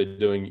of stuff they're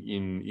doing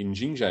in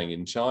Xinjiang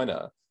in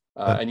China.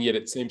 And yet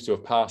it seems to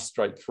have passed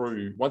straight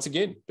through once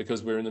again,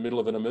 because we're in the middle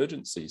of an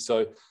emergency.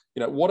 So,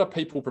 what are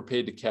people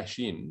prepared to cash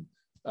in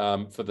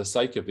for the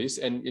sake of this?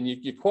 And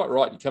you're quite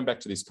right. You come back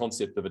to this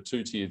concept of a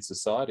 2-tiered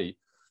society.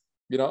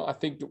 I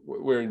think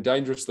we're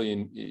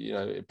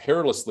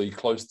perilously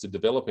close to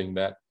developing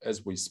that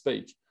as we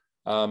speak,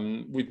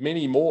 with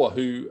many more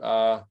who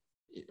are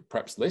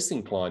perhaps less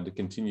inclined to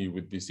continue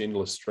with this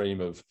endless stream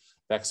of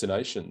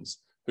vaccinations,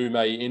 who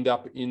may end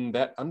up in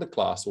that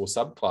underclass or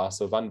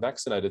subclass of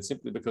unvaccinated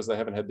simply because they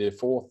haven't had their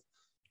 4th,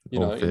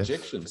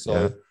 injection.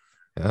 So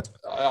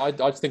I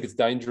think it's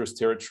dangerous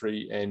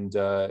territory, and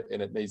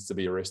it needs to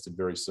be arrested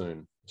very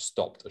soon.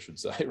 Stopped, I should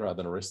say, rather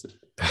than arrested.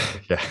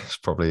 Yeah, it's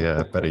probably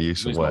a better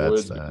use of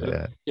words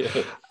there.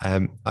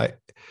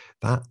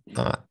 That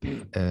app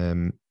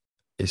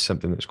is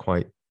something that's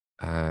quite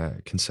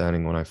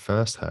concerning when I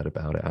first heard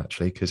about it,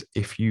 actually, because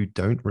if you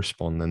don't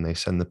respond, then they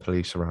send the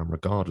police around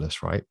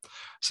regardless, right?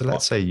 So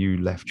let's say you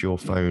left your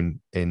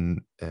phone in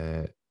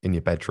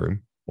your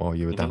bedroom while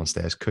you were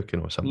downstairs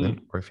cooking or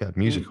something, or if you had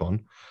music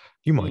on,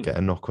 you might get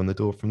a knock on the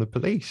door from the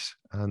police.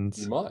 And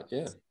you might,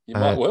 you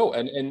might well,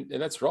 and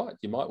that's right,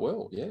 you might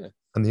well, yeah.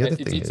 And the other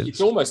thing is, it's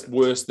almost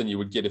worse than you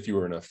would get if you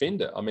were an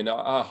offender.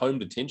 Our home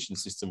detention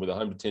system with a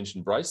home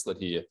detention bracelet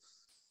here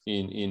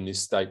in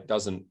this state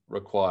doesn't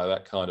require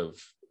that kind of,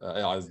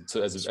 as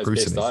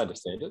best I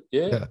understand it.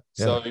 Yeah.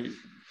 So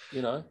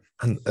you know.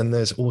 And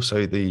there's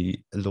also the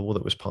law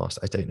that was passed.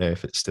 I don't know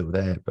if it's still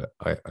there, but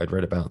I'd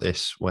read about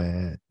this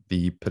where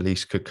the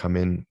police could come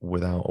in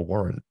without a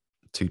warrant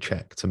to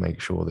check to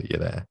make sure that you're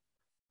there.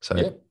 So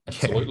yeah,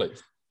 absolutely.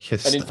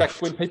 And in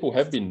fact, when people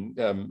have been,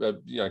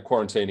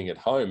 quarantining at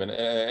home,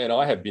 and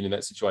I have been in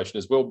that situation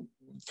as well,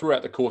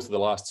 throughout the course of the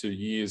last 2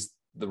 years,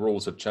 the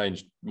rules have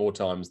changed more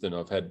times than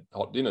I've had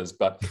hot dinners.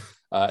 But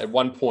at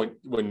one point,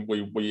 when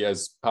we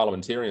as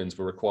parliamentarians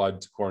were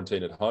required to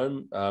quarantine at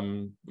home,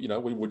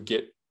 we would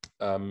get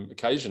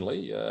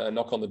occasionally a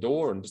knock on the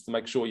door and just to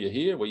make sure you're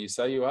here where you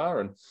say you are.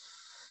 And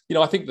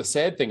I think the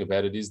sad thing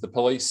about it is the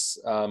police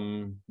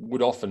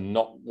would often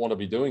not want to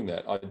be doing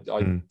that.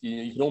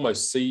 You can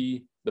almost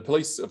see the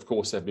police, of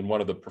course, have been one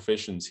of the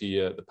professions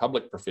here, the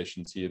public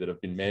professions here, that have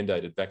been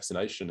mandated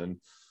vaccination. And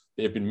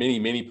there have been many,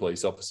 many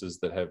police officers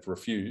that have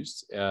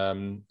refused,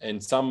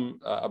 and some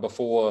are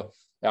before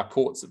our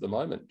courts at the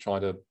moment,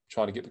 trying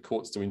to get the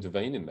courts to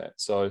intervene in that.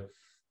 So,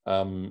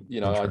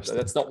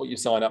 that's not what you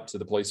sign up to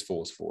the police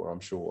force for,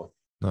 I'm sure.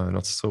 No,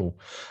 not at all.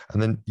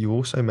 And then you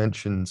also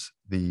mentioned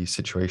the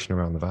situation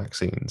around the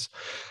vaccines.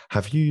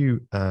 Have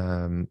you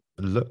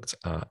looked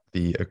at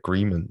the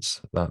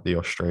agreements that the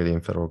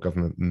Australian federal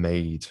government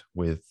made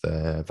with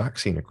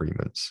vaccine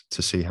agreements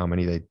to see how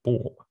many they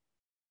bought?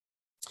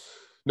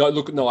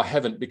 No, I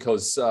haven't,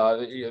 because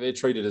they're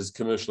treated as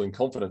commercial in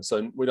confidence,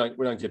 so we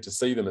don't get to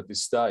see them at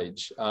this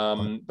stage.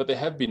 But there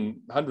have been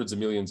hundreds of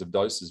millions of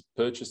doses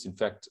purchased. In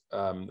fact,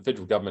 the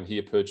federal government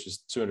here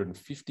purchased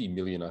 250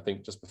 million, I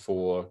think, just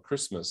before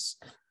Christmas,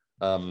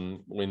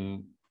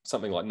 when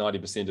something like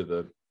 90% of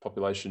the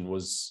population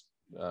was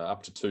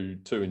up to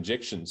two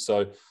injections.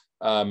 So,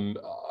 I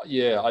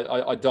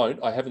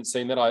haven't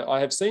seen that.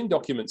 I have seen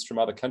documents from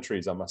other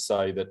countries, I must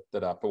say,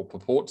 that are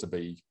purport to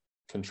be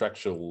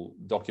contractual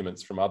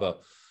documents from other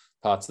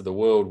parts of the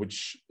world,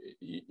 which,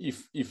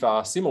 if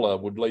are similar,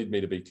 would lead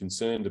me to be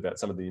concerned about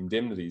some of the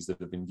indemnities that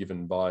have been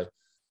given by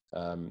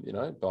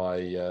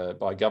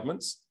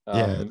governments. I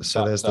haven't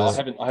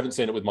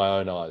seen it with my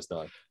own eyes.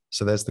 No.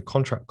 So there's the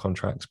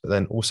contracts, but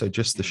then also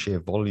just the sheer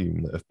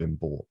volume that have been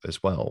bought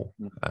as well.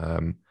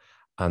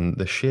 And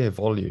the sheer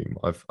volume,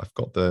 I've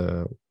got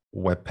the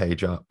web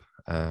page up.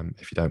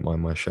 If you don't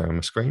mind my sharing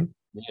my screen.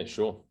 Yeah,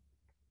 sure.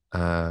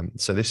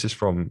 So this is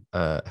from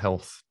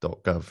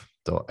health.gov.au,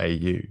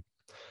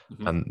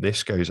 and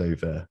this goes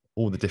over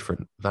all the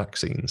different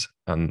vaccines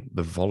and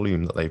the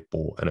volume that they've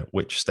bought and at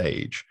which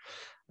stage.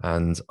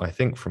 And I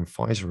think from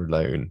Pfizer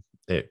alone,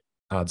 it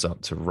adds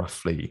up to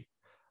roughly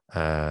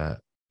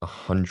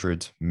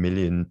 100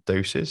 million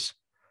doses.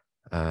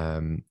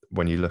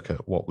 When you look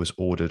at what was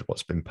ordered,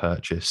 what's been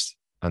purchased.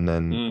 And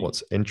then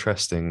what's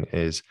interesting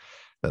is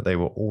that they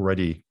were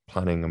already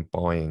planning on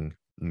buying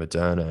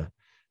Moderna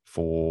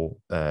for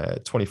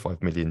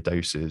 25 million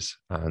doses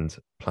and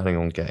planning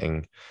on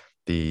getting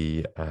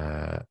the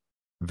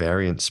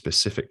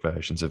variant-specific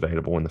versions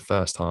available in the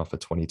first half of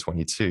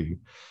 2022.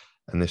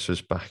 And this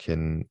was back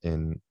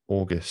in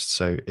August.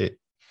 So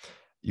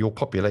your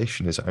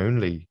population is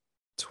only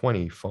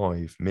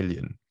 25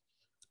 million.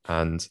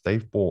 And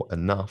they've bought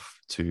enough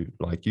to,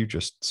 like you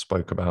just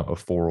spoke about, of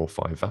 4 or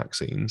 5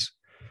 vaccines.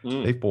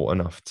 They've bought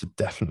enough to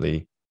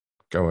definitely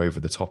go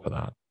over the top of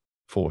that,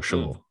 for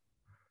sure.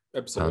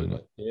 Absolutely.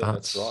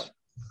 That's right.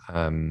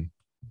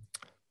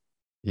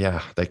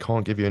 They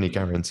can't give you any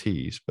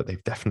guarantees, but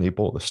they've definitely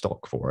bought the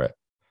stock for it.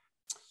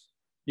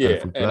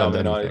 Yeah,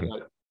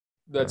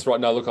 that's right.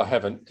 No, look, I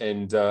haven't,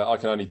 and I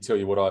can only tell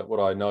you what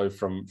I know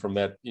from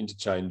that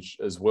interchange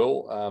as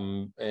well.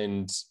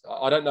 And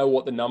I don't know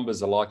what the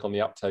numbers are like on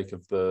the uptake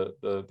of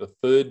the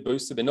third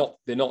booster.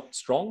 They're not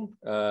strong.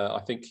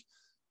 I think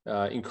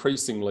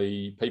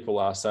increasingly people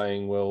are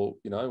saying, well,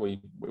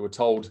 we were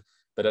told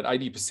that at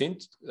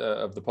 80%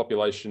 of the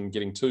population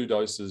getting 2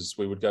 doses,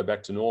 we would go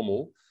back to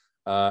normal.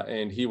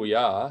 And here we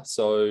are.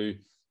 So,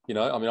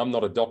 I'm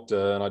not a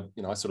doctor, and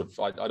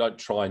I don't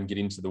try and get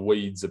into the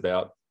weeds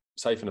about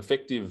safe and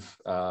effective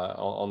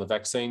on the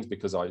vaccines,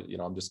 because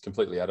I'm just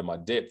completely out of my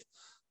depth.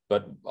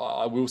 But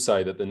I will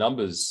say that the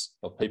numbers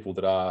of people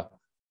that are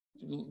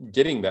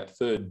getting that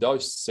third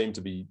dose seem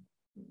to be,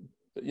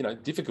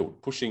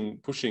 difficult,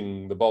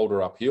 pushing the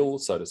boulder uphill,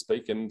 so to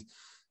speak. And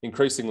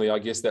increasingly, I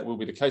guess that will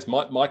be the case.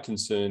 My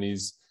concern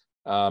is,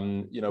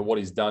 what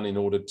is done in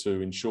order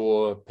to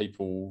ensure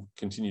people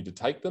continue to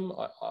take them.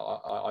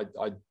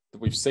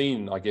 We've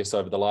seen, I guess,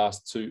 over the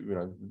last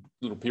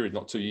little period,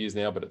 not 2 years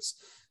now, but it's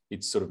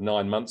sort of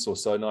 9 months or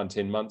so,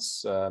 9-10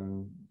 months.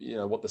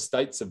 What the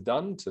states have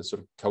done to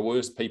sort of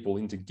coerce people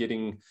into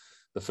getting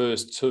the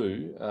first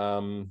 2.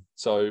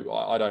 So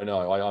I don't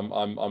know.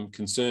 I'm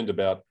concerned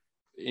about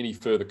any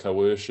further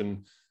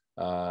coercion,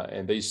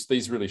 and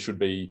these really should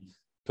be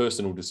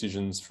personal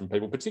decisions from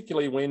people,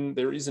 particularly when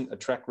there isn't a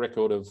track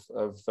record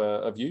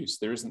of use.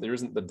 There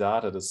isn't the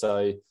data to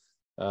say,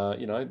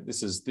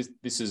 this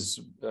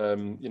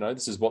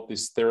is what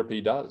this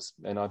therapy does,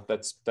 and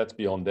that's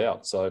beyond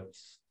doubt. So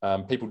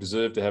people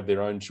deserve to have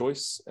their own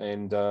choice,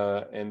 and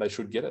they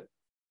should get it.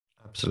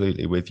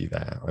 Absolutely with you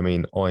there. I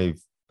mean,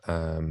 I've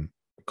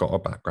got a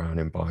background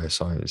in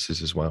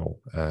biosciences as well,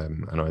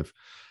 and I've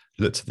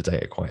looked at the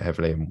data quite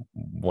heavily. And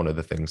one of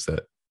the things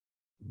that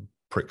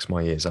pricks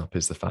my ears up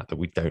is the fact that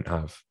we don't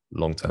have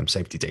long-term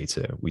safety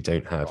data. We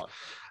don't have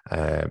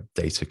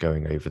data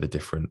going over the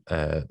different,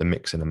 the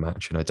mix and a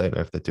match. And I don't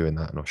know if they're doing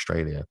that in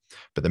Australia,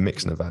 but the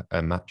mix and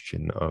a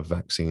matching of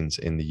vaccines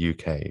in the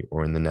UK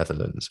or in the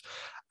Netherlands.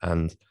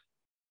 And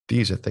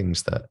these are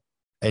things that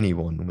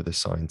anyone with a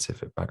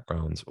scientific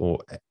background or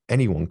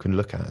anyone can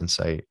look at and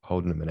say,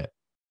 hold on a minute,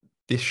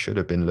 this should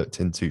have been looked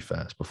into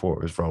first before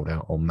it was rolled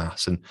out en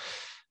masse. And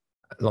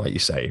like you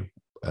say,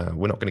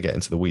 we're not going to get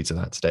into the weeds of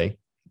that today.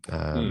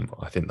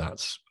 I think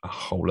that's a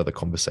whole other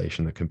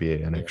conversation that can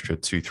be an extra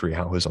 2-3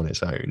 hours on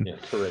its own. Yeah,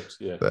 correct.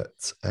 Yeah.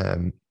 But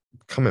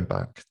coming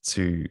back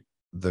to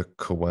the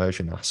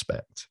coercion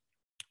aspect,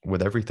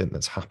 with everything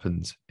that's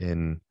happened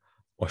in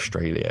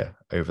Australia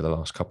over the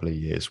last couple of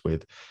years,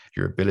 with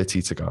your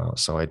ability to go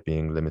outside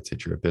being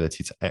limited, your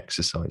ability to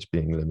exercise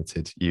being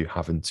limited, you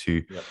having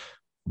to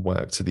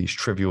work to these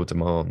trivial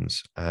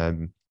demands,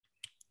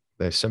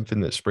 there's something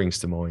that springs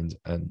to mind,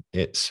 and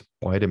it's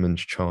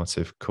Biderman's chart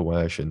of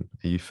coercion.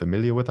 Are you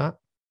familiar with that?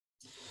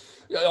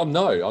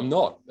 No, I'm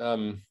not.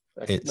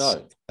 It's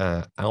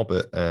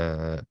Albert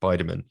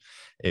Biderman.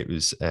 It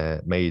was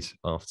made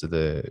after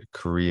the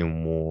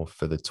Korean War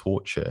for the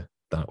torture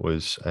that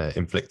was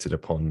inflicted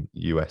upon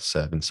US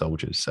serving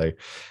soldiers. So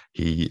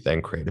he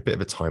then created a bit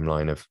of a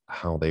timeline of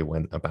how they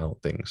went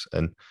about things.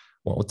 And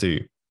what I'll do,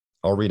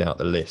 I'll read out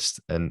the list.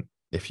 And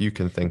if you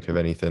can think of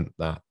anything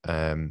that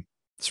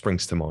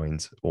springs to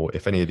mind, or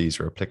if any of these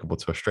are applicable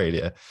to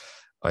Australia,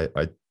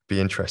 I'd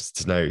be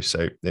interested to know.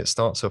 So it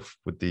starts off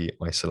with the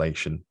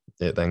isolation.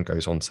 It then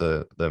goes on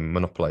to the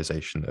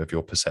monopolization of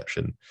your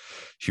perception,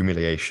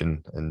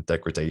 humiliation and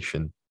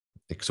degradation,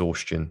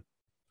 exhaustion,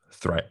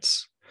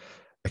 threats,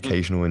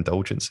 occasional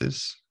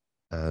indulgences,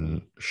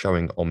 and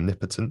showing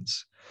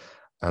omnipotence,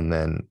 and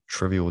then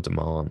trivial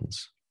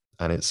demands.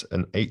 And it's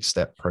an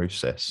 8-step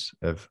process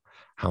of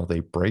how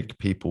they break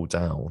people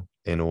down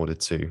in order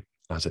to,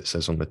 as it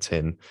says on the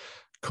tin,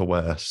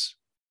 coerce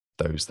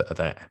those that are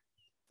there.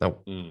 Now,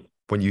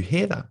 when you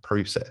hear that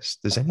process,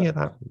 does any of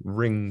that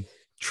ring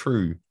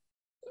true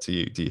to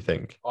you, do you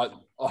think?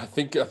 I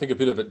think a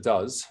bit of it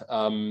does.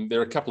 There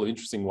are a couple of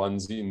interesting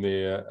ones in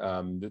there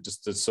that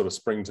just to sort of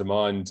spring to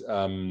mind.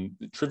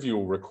 The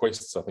trivial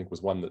requests, I think,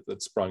 was one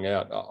that sprung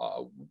out.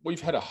 We've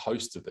had a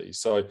host of these.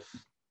 So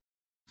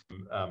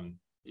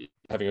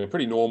having a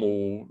pretty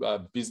normal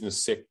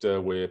business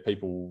sector where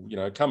people,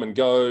 come and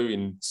go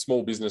in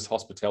small business,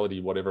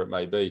 hospitality, whatever it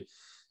may be.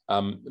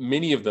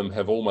 Many of them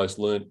have almost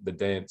learnt the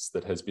dance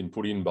that has been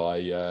put in by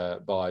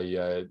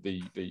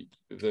the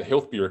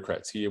health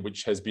bureaucrats here,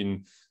 which has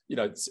been,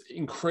 it's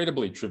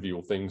incredibly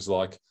trivial things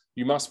like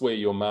you must wear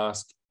your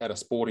mask at a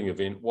sporting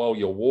event while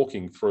you're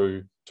walking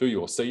through to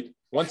your seat.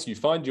 Once you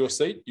find your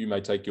seat, you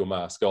may take your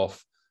mask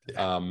off.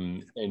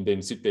 And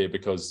then sit there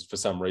because for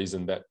some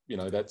reason that,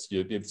 that's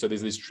your, so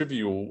there's this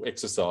trivial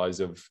exercise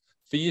of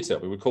theatre.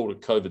 We would call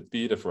it COVID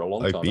theatre for a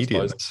long time.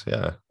 Obedience,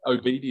 yeah.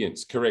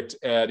 Obedience, correct.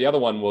 The other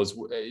one was,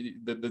 I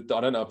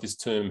don't know if this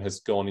term has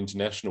gone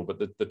international, but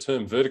the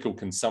term vertical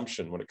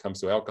consumption when it comes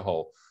to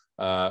alcohol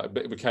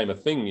became a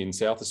thing in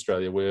South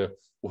Australia where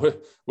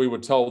we were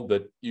told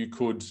that you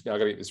could, now I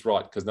got to get this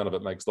right because none of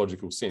it makes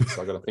logical sense.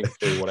 So I got to think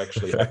through what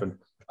actually happened.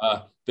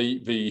 To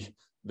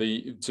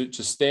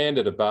stand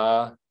at a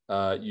bar,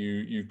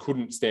 you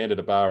couldn't stand at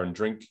a bar and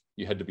drink.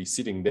 You had to be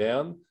sitting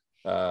down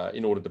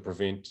in order to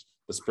prevent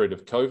the spread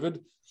of COVID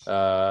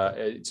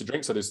to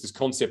drink. So there's this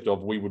concept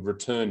of we would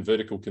return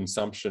vertical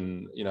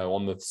consumption,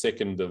 on the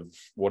 2nd of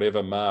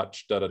whatever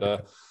March,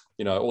 all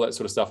that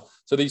sort of stuff.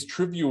 So these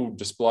trivial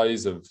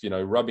displays of,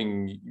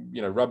 rubbing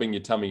your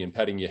tummy and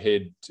patting your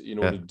head in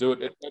order to do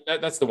it.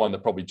 That's the one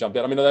that probably jumped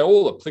out. I mean, they're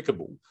all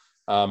applicable.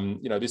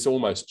 This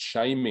almost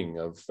shaming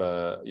of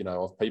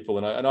people.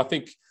 And I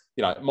think,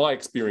 my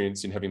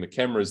experience in having the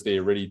cameras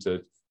there ready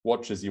to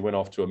watch as you went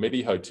off to a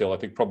Medi hotel, I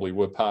think probably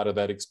were part of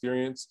that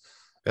experience.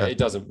 Yeah. It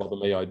doesn't bother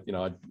me. I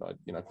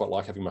quite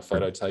like having my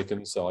photo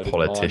taken. So I didn't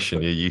politician,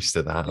 mind, you're used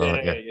to that,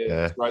 aren't you?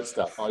 Yeah, it's great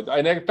stuff.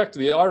 And in fact,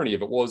 the irony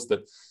of it was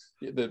that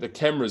the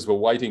cameras were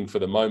waiting for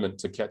the moment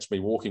to catch me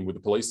walking with a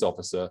police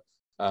officer.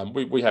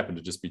 We happened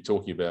to just be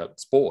talking about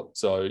sport.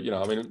 So,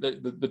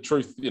 the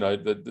truth,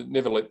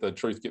 never let the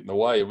truth get in the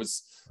way. It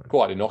was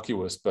quite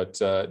innocuous, but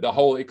the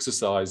whole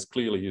exercise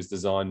clearly is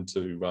designed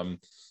to,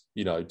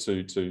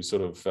 to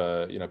sort of,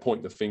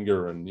 point the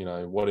finger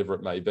and, whatever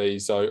it may be.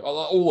 So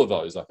all of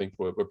those, I think,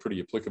 were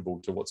pretty applicable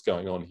to what's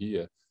going on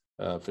here,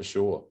 for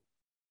sure.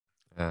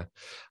 Yeah.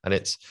 And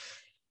it's,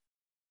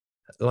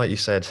 like you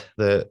said,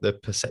 the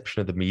perception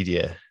of the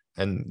media,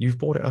 and you've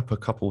brought it up a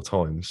couple of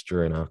times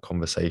during our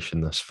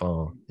conversation thus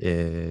far,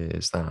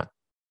 is that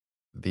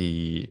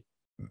the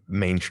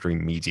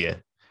mainstream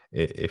media,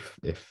 if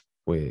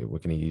we're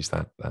going to use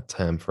that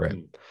term for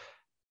it,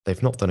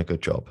 they've not done a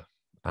good job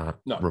at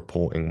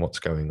reporting what's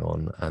going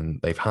on, and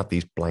they've had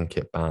these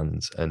blanket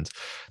bans. And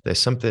there's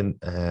something,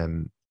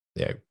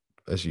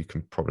 as you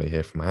can probably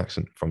hear from my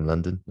accent, from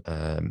London.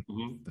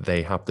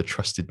 They have the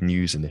Trusted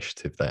News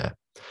Initiative there.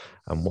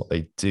 And what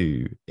they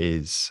do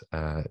is,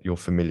 you're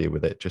familiar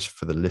with it, just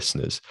for the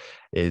listeners,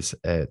 is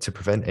to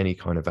prevent any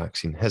kind of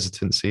vaccine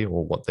hesitancy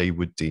or what they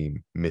would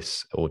deem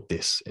mis or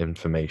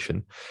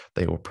disinformation.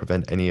 They will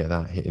prevent any of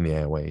that hitting the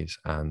airways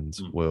and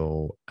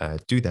will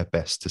do their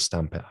best to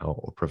stamp it out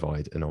or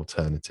provide an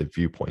alternative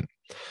viewpoint.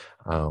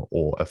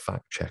 Or a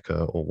fact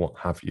checker or what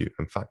have you.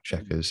 And fact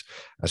checkers,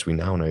 as we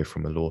now know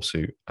from a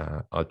lawsuit,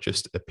 are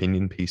just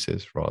opinion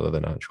pieces rather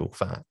than actual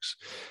facts.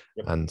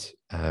 Yep.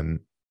 And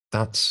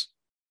that's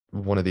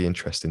one of the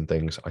interesting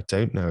things. I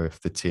don't know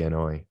if the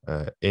TNI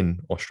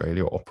in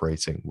Australia are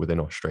operating within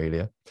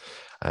Australia,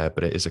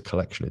 but it is a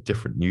collection of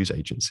different news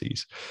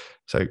agencies.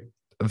 So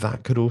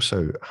that could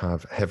also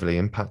have heavily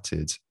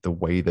impacted the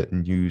way that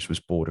news was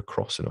brought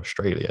across in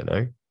Australia,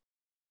 no?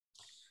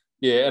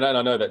 Yeah, and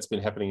I know that's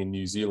been happening in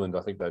New Zealand.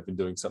 I think they've been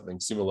doing something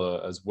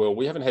similar as well.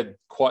 We haven't had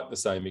quite the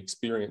same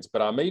experience,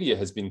 but our media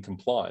has been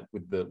compliant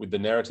with the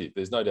narrative.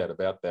 There's no doubt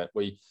about that.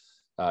 We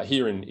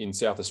here in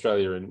South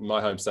Australia, in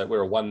my home state, we're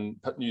a one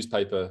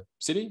newspaper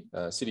city,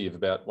 a city of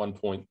about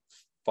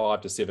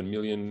 1.5 to 7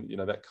 million,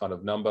 that kind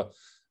of number.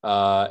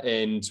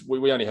 And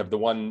we only have the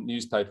one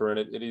newspaper, and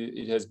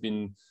it has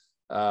been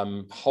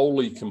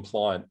wholly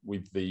compliant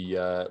with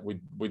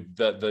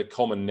the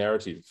common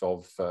narrative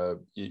of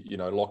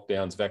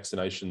lockdowns,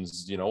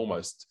 vaccinations,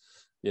 almost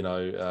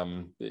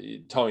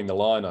towing the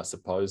line, I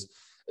suppose.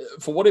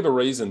 For whatever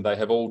reason, they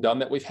have all done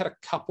that. We've had a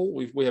couple.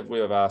 We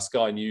have our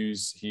Sky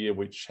News here,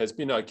 which has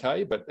been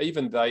okay, but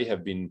even they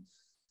have been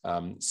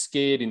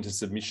scared into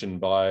submission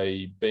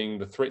by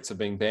the threats of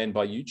being banned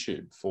by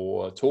YouTube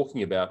for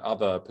talking about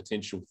other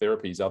potential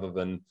therapies other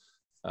than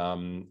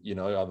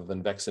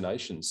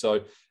vaccination.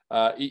 So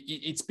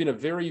it's been a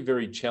very,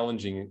 very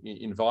challenging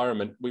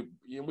environment.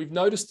 We've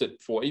noticed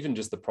it for even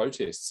just the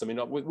protests. I mean,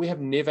 we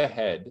have never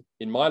had,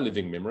 in my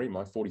living memory,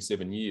 my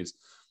 47 years,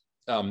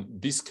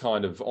 this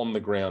kind of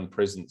on-the-ground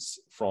presence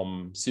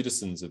from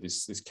citizens of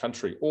this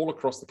country, all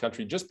across the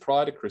country, just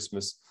prior to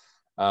Christmas.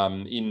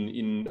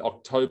 In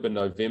October,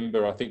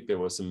 November, I think it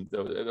was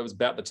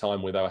about the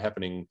time where they were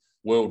happening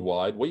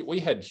worldwide. We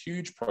had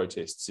huge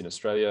protests in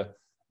Australia,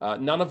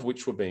 none of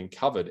which were being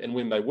covered. And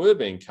when they were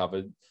being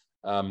covered,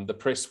 the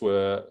press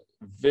were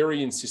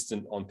very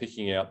insistent on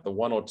picking out the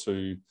one or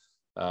two,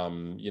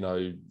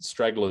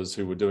 stragglers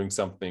who were doing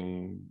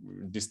something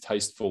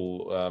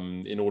distasteful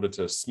in order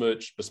to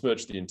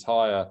besmirch the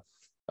entire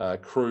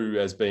crew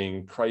as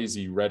being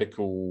crazy,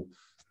 radical,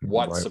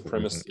 white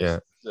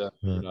supremacists,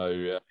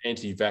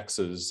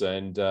 anti-vaxxers.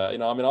 And,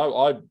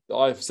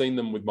 I've seen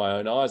them with my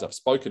own eyes. I've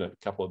spoken at a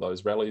couple of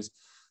those rallies.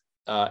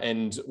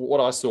 And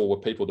what I saw were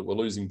people that were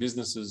losing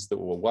businesses, that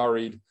were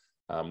worried.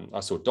 I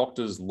saw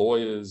doctors,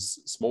 lawyers,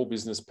 small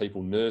business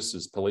people,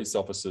 nurses, police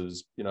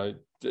officers,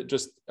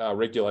 just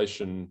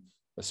regulation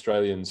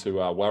Australians who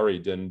are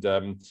worried. And,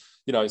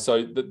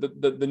 so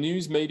the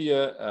news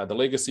media, the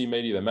legacy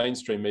media, the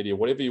mainstream media,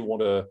 whatever you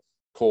want to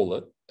call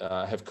it,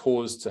 have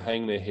caused to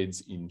hang their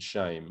heads in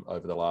shame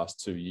over the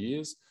last 2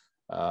 years.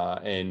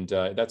 And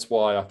that's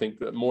why I think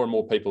that more and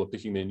more people are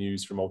picking their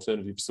news from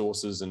alternative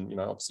sources. And,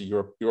 obviously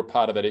you're a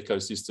part of that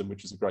ecosystem,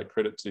 which is a great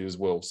credit to you as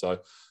well. So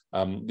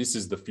this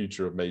is the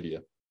future of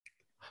media.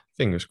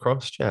 Fingers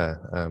crossed, yeah.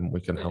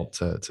 We can help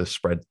to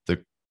spread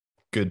the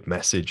good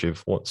message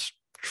of what's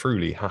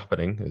truly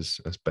happening as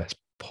best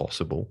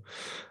possible.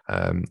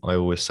 I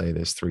always say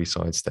there's 3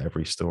 sides to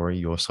every story: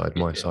 your side,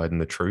 my side,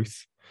 and the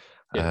truth.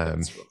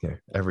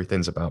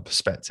 Everything's about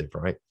perspective,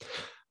 right?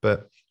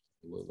 But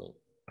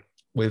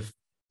with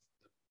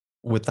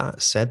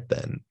that said,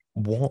 then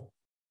what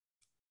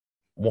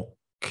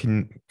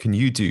can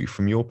you do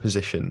from your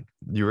position?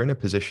 You're in a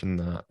position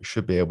that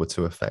should be able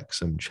to affect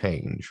some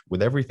change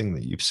with everything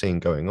that you've seen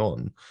going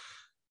on.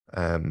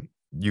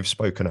 You've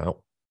spoken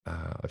out.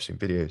 I've seen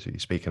videos of you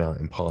speaking out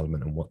in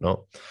Parliament and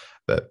whatnot.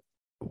 But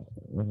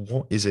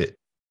what is it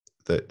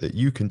that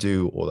you can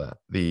do, or that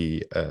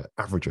the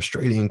average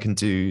Australian can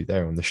do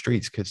there on the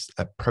streets? Because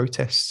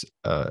protests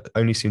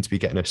only seem to be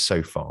getting us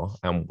so far,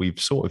 and we've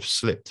sort of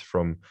slipped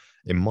from,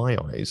 in my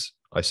eyes,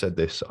 I said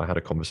this, I had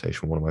a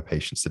conversation with one of my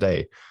patients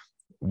today,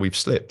 we've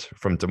slipped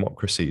from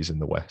democracies in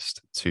the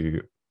West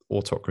to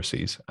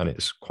autocracies, and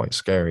it's quite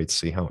scary to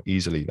see how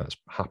easily that's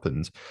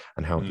happened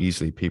and how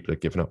easily people are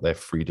giving up their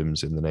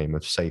freedoms in the name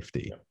of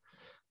safety.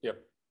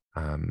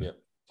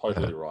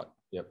 Totally right.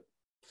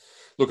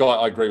 Look,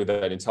 I agree with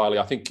that entirely.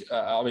 I think,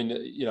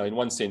 in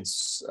one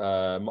sense,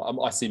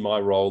 I see my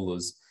role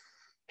as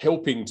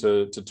helping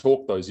to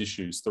talk those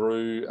issues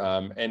through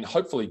and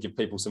hopefully give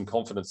people some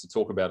confidence to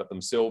talk about it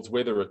themselves,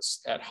 whether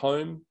it's at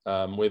home,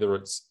 whether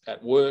it's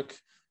at work,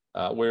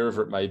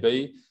 wherever it may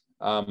be.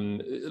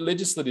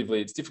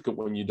 Legislatively, it's difficult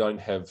when you don't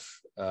have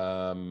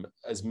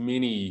as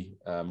many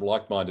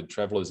like-minded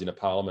travellers in a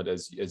parliament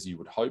as you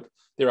would hope.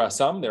 There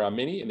are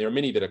many, and there are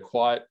many that are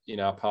quiet in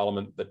our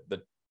parliament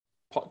that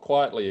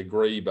quietly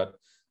agree, but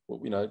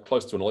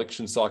close to an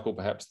election cycle,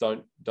 perhaps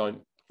don't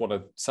want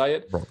to say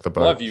it. Rock the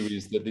boat. My view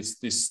is that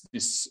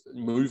this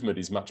movement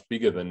is much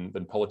bigger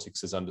than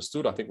politics is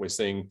understood. I think we're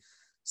seeing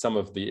some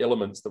of the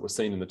elements that were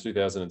seen in the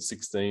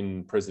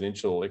 2016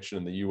 presidential election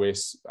in the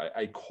US,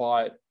 a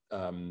quiet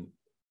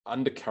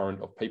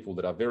undercurrent of people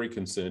that are very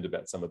concerned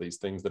about some of these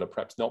things that are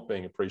perhaps not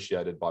being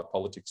appreciated by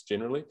politics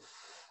generally.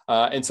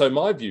 And so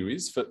my view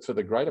is for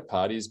the greater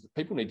parties,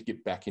 people need to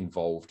get back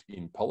involved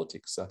in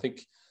politics. I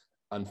think,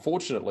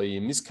 unfortunately,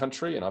 in this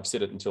country, and I've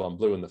said it until I'm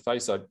blue in the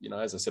face,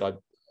 as I said,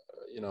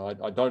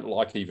 I don't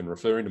like even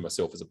referring to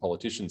myself as a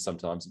politician.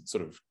 Sometimes it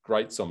sort of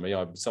grates on me.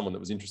 I'm someone that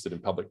was interested in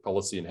public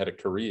policy and had a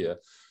career.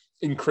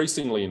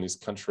 Increasingly in this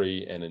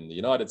country and in the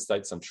United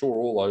States, I'm sure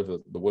all over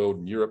the world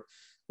and Europe,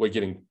 we're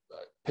getting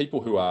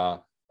people who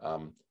are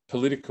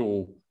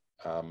political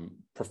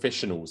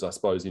professionals, I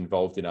suppose,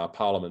 involved in our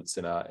parliaments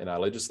and our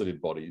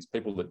legislative bodies,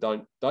 people that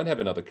don't have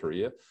another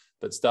career,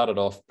 that started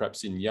off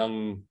perhaps in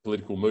young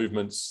political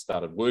movements,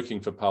 started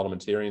working for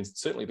parliamentarians,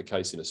 certainly the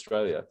case in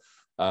Australia,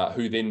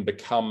 who then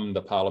become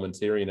the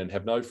parliamentarian and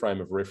have no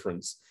frame of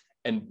reference.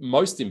 And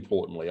most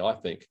importantly, I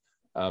think,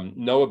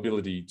 no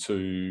ability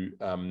to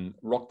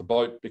rock the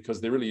boat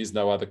because there really is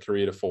no other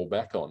career to fall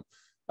back on.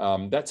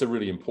 That's a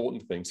really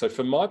important thing. So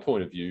from my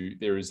point of view,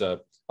 there is a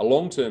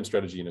long-term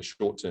strategy and a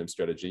short-term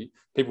strategy.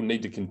 People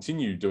need to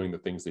continue doing the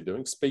things they're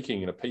doing,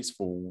 speaking in a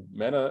peaceful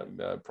manner,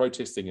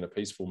 protesting in a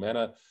peaceful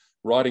manner,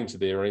 writing to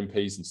their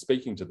MPs and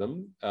speaking to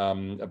them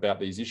about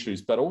these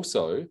issues. But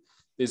also,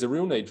 there's a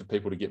real need for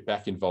people to get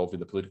back involved in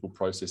the political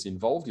process,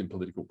 involved in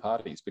political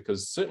parties,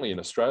 because certainly in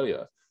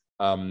Australia,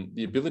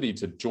 the ability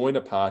to join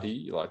a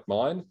party like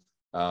mine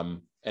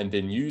and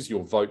then use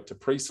your vote to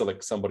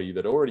pre-select somebody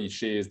that already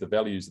shares the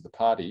values of the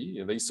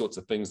party, these sorts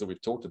of things that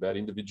we've talked about,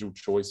 individual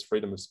choice,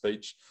 freedom of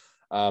speech,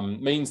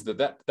 means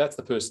that's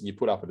the person you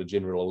put up at a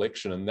general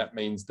election. And that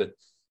means that,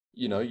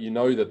 you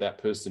know that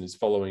person is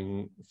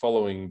following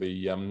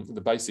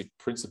the basic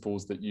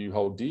principles that you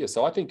hold dear.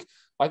 So I think,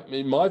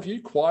 in my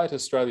view, quiet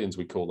Australians,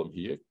 we call them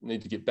here,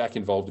 need to get back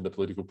involved in the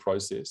political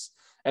process.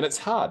 And it's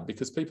hard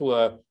because people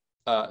are,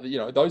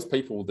 those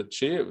people that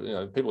share,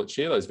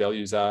 those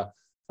values are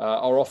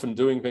often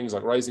doing things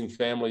like raising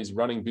families,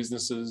 running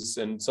businesses,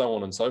 and so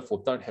on and so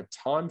forth, don't have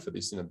time for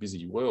this in a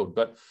busy world.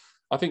 But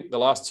I think the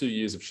last 2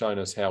 years have shown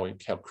us how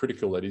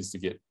critical it is to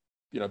get,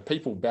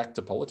 people back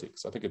to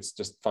politics. I think it's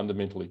just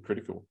fundamentally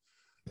critical.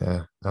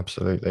 Yeah,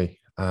 absolutely.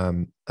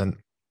 And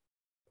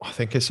I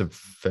think it's a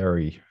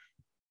very,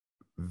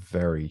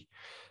 very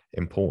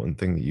important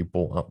thing that you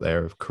brought up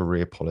there of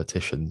career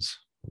politicians,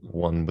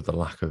 one with a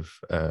lack of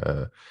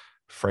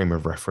frame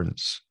of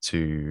reference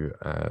to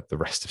the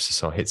rest of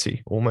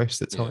society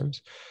almost at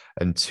times,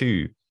 and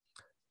two,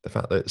 the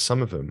fact that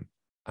some of them,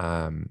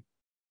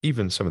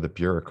 even some of the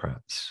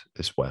bureaucrats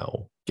as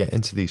well, get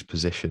into these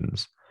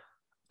positions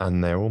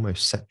and they're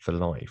almost set for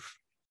life.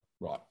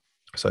 Right.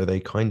 So they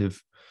kind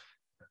of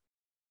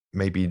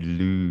maybe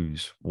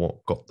lose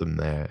what got them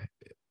there,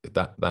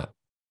 that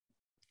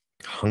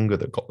hunger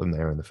that got them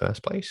there in the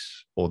first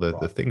place, or the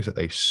things that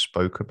they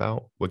spoke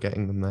about were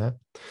getting them there.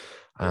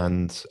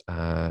 And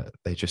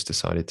they just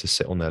decided to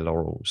sit on their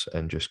laurels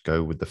and just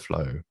go with the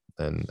flow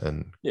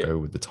and go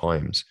with the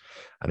times.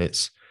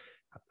 And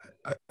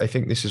I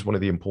think this is one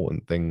of the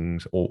important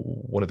things, or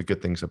one of the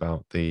good things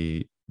about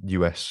the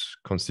US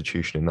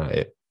Constitution, in that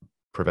it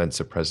prevents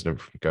a president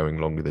from going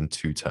longer than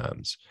 2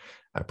 terms.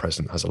 A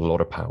president has a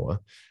lot of power.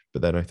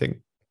 But then I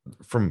think,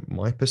 from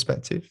my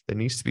perspective, there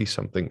needs to be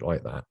something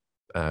like that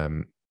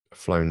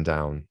flown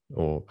down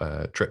or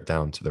dripped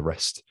down to the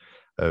rest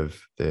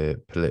of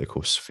the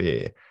political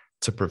sphere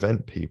to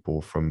prevent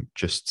people from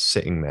just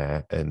sitting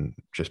there and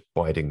just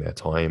biding their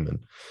time and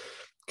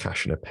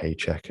cashing a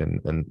paycheck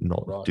and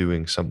not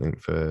doing something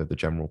for the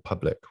general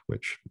public,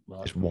 which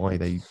is why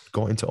they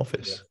got into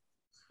office.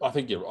 I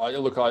think you're right.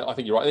 Look, I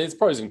think you're right. There's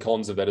pros and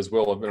cons of that as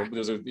well. I mean,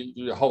 there's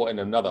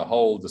another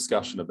whole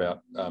discussion about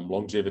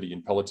longevity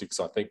in politics,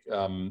 I think.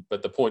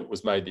 But the point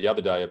was made the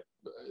other day.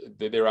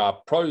 There are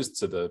pros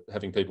to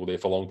having people there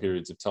for long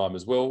periods of time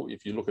as well.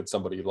 If you look at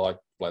somebody like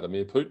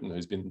Vladimir Putin,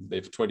 who's been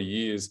there for 20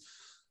 years,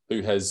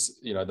 who has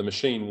the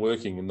machine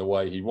working in the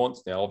way he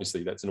wants. Now,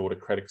 obviously, that's an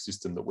autocratic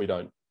system that we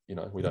don't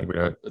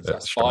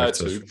aspire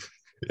to.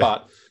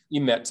 But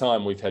in that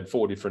time, we've had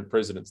 4 different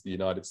presidents of the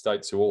United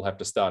States who all have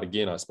to start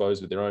again, I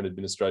suppose, with their own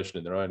administration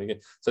and their own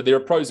again. So there are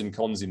pros and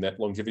cons in that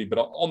longevity. But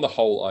on the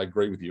whole, I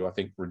agree with you. I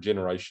think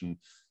regeneration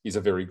is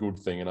a very good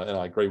thing. And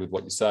I agree with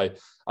what you say.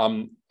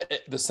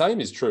 The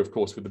same is true, of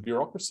course, with the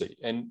bureaucracy.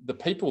 And the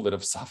people that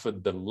have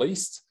suffered the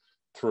least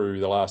through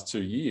the last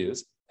 2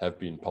 years have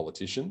been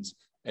politicians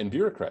and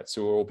bureaucrats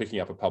who are all picking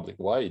up a public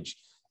wage.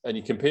 And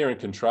you compare and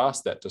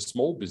contrast that to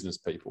small business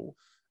people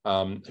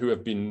who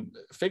have been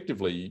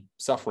effectively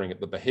suffering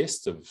at the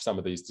behest of some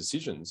of these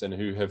decisions and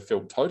who have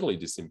felt totally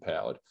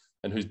disempowered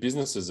and whose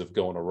businesses have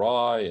gone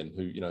awry and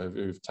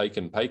who've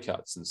taken pay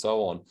cuts and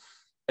so on.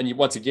 And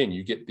once again,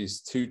 you get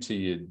this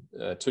two-tiered,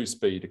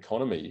 two-speed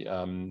economy,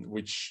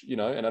 which,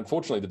 and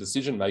unfortunately the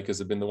decision makers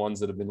have been the ones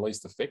that have been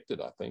least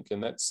affected, I think.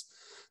 And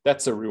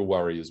that's a real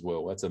worry as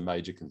well. That's a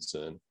major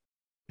concern.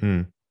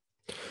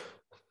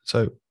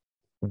 So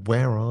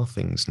where are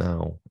things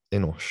now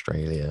in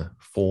Australia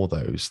for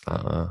those that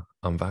are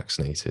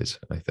unvaccinated?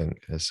 I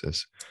think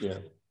is Yeah.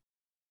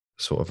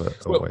 sort of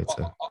a Well, way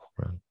to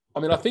run. I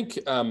mean, I think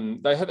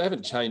they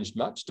haven't changed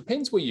much.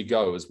 Depends where you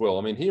go as well.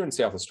 I mean, here in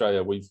South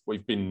Australia,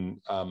 we've been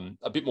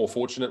a bit more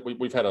fortunate.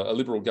 We've had a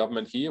Liberal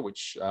government here,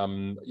 which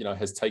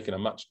has taken a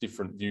much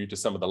different view to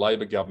some of the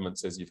Labor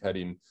governments as you've had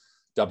in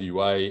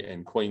WA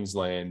and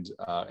Queensland.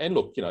 And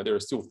look, there are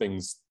still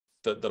things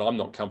that I'm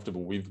not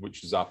comfortable with,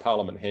 which is our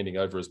Parliament handing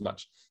over as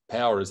much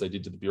power as they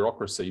did to the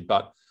bureaucracy.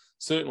 But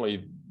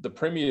certainly, the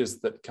premiers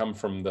that come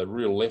from the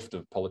real left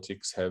of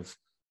politics have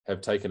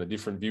taken a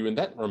different view, and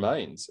that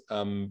remains.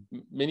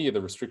 Many of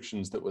the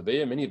restrictions that were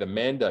there, many of the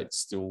mandates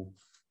still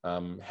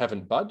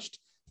haven't budged.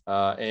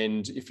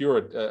 And if you're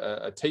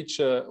a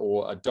teacher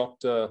or a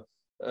doctor,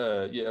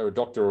 or a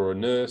doctor or a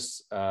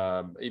nurse,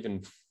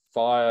 even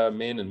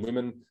firemen and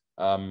women,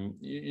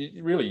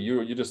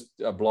 you're just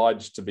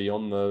obliged to be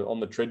on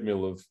the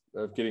treadmill of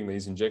getting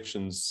these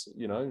injections,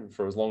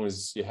 for as long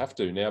as you have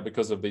to now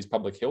because of these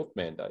public health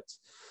mandates.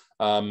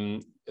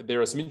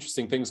 There are some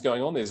interesting things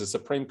going on. There's a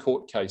Supreme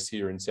Court case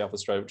here in South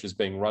Australia, which is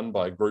being run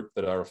by a group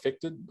that are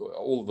affected.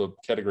 All of the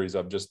categories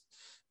I've just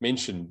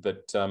mentioned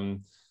that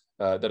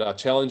are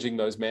challenging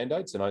those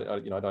mandates, and I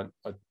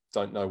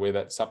don't know where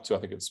that's up to. I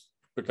think it's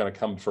going to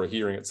come for a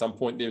hearing at some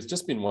point. There's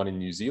just been one in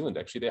New Zealand.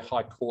 Actually, their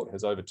High Court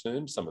has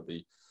overturned some of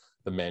the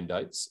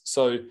mandates.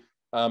 So,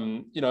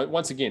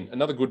 once again,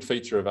 another good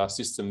feature of our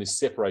system, this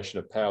separation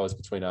of powers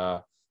between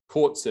our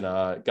courts and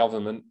our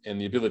government,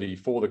 and the ability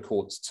for the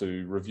courts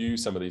to review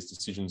some of these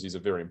decisions is a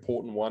very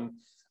important one.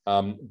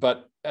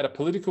 But at a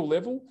political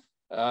level,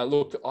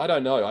 look, I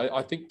don't know.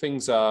 I think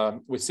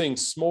we're seeing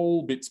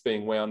small bits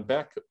being wound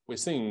back. We're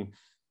seeing,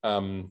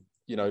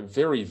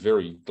 very,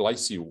 very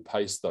glacial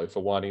pace, though,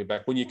 for winding it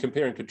back. When you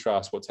compare and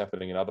contrast what's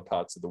happening in other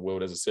parts of the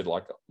world, as I said,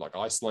 like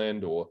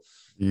Iceland or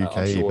UK,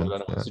 I'm sure, even, I don't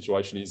know what the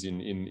situation is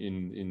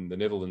in the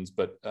Netherlands,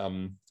 but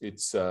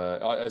it's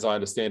as I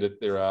understand it,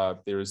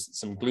 there is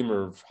some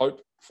glimmer of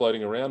hope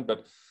floating around,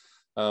 but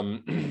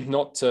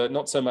not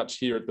so much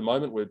here at the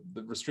moment, where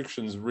the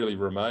restrictions really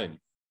remain.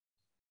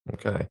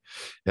 Okay.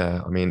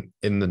 Yeah, I mean,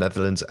 in the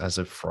Netherlands, as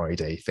of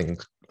Friday,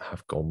 things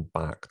have gone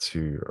back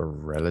to a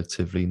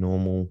relatively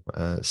normal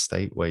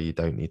state where you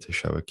don't need to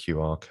show a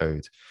QR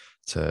code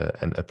to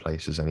enter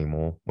places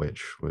anymore,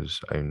 which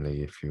was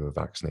only if you were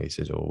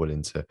vaccinated or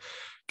willing to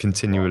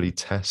continually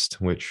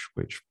test, which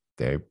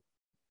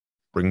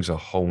brings a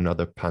whole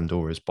nother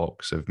Pandora's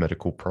box of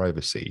medical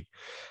privacy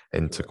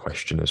into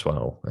question as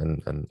well.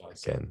 And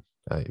again,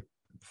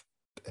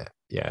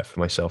 for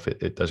myself,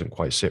 it doesn't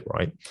quite sit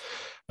right.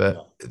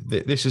 But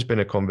this has been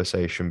a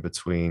conversation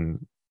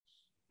between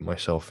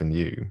myself and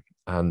you,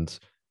 and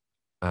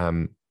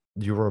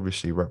you're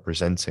obviously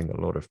representing a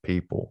lot of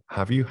people.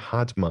 Have you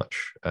had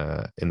much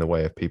in the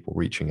way of people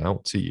reaching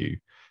out to you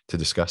to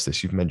discuss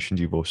this? You've mentioned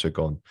you've also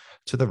gone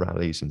to the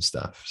rallies and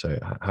stuff. So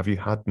have you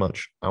had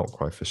much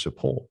outcry for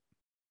support?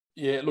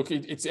 Yeah, look,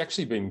 it's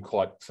actually been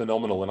quite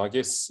phenomenal. And I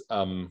guess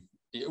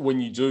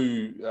when you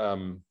do,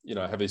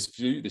 have this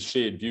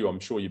shared view, I'm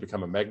sure you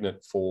become a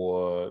magnet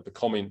for the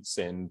comments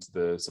and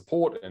the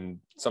support, and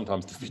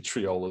sometimes the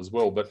vitriol as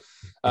well. But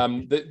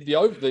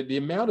the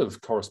amount of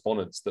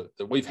correspondence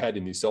that we've had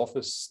in this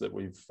office, that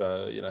we've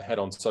had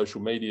on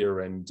social media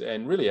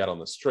and really out on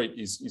the street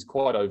is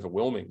quite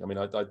overwhelming. I mean,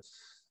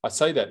 I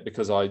say that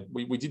because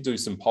we did do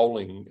some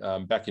polling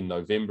back in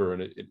November,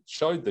 and it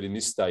showed that in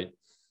this state,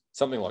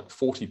 something like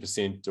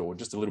 40% or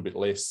just a little bit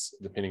less,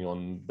 depending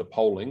on the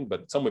polling,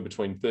 but somewhere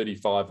between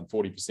 35 and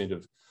 40%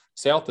 of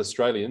South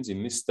Australians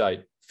in this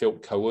state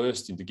felt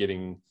coerced into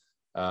getting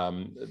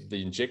the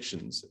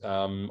injections.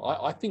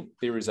 I think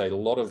there is a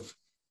lot of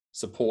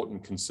support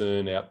and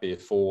concern out there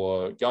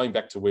for going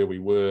back to where we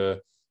were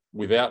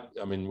without,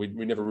 I mean, we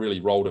never really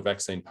rolled a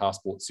vaccine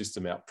passport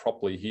system out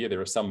properly here. There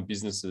are some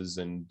businesses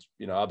and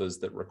others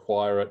that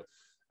require it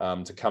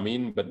to come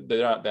in, but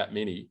there aren't that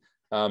many.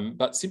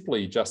 But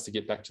simply just to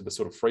get back to the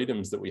sort of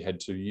freedoms that we had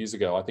 2 years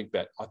ago, I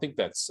think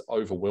that's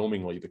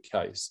overwhelmingly the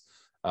case,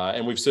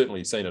 and we've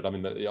certainly seen it. I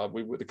mean,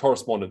 the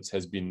correspondence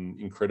has been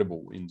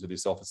incredible into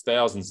this office,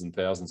 thousands and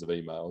thousands of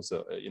emails,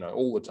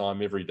 all the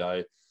time, every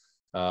day,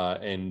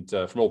 and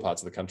from all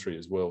parts of the country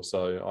as well.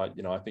 So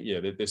I think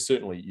there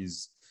certainly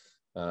is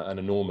an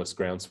enormous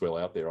groundswell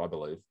out there, I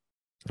believe.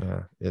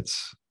 Yeah,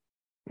 it's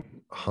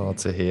hard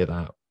to hear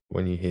that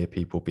when you hear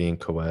people being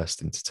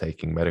coerced into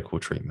taking medical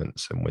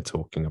treatments, and we're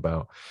talking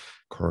about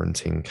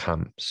quarantine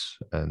camps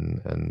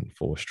and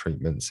forced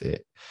treatments.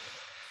 It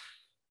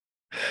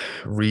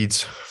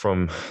reads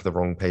from the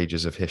wrong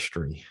pages of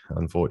history,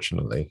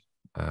 unfortunately.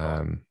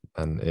 And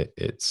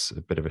it's a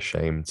bit of a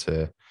shame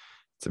to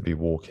be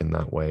walking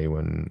that way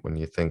when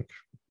you think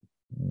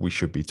we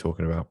should be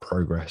talking about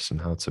progress and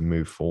how to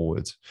move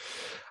forward.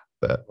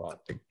 But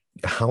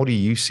how do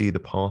you see the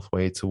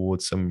pathway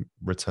towards some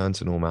return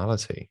to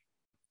normality?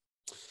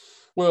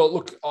 Well,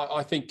 look,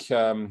 I think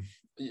there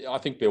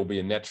will be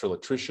a natural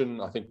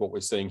attrition. I think what we're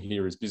seeing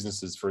here is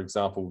businesses, for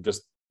example,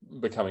 just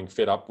becoming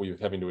fed up with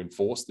having to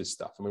enforce this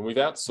stuff. I mean, we've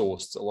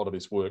outsourced a lot of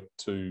this work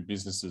to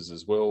businesses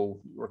as well,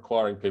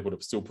 requiring people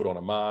to still put on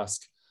a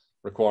mask,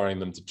 requiring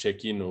them to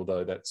check in,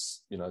 although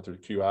that's, you know, through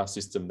the QR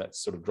system,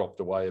 that's sort of dropped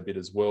away a bit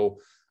as well.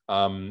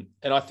 And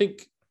I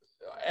think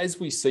as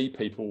we see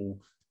people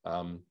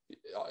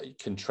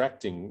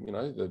contracting, you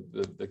know,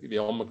 the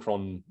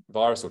Omicron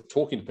virus, or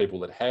talking to people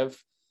that have,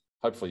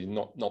 hopefully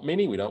not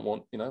many, we don't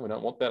want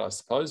that, I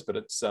suppose, but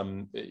it's,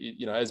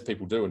 you know, as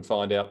people do and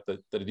find out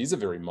that it is a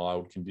very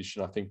mild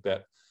condition, I think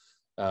that,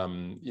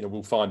 you know,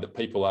 we'll find that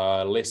people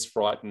are less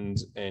frightened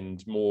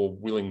and more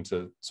willing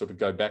to sort of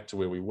go back to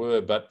where we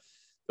were. But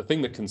the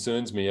thing that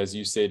concerns me, as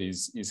you said,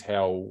 is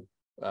how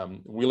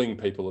willing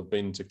people have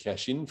been to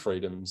cash in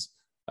freedoms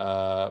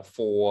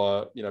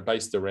for, you know,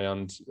 based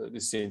around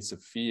this sense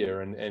of fear.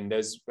 And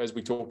as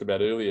we talked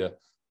about earlier,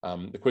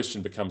 the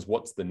question becomes,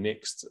 what's the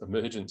next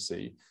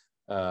emergency?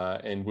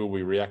 And will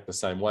we react the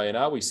same way? And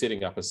are we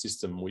setting up a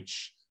system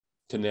which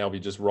can now be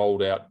just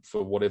rolled out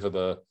for whatever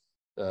the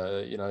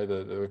you know,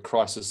 the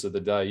crisis of the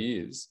day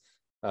is?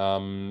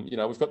 You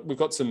know, we've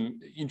got some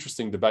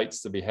interesting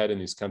debates to be had in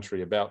this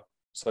country about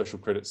social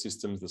credit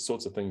systems, the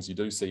sorts of things you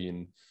do see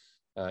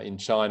in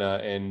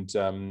China, and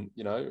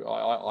you know,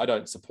 I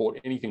don't support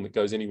anything that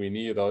goes anywhere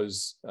near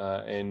those,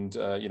 and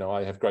you know,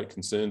 I have great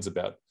concerns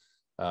about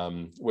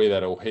where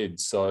that all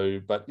heads. So,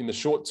 but in the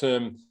short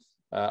term,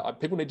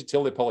 people need to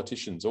tell their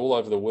politicians all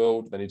over the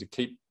world they need to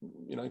keep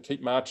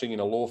marching in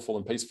a lawful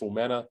and peaceful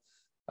manner,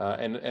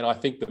 and I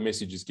think the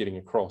message is getting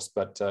across.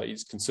 But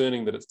it's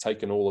concerning that it's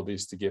taken all of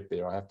this to get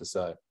there, I have to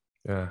say.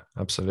 Yeah,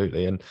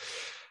 absolutely. And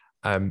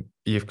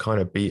you've kind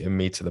of beaten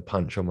me to the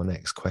punch on my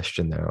next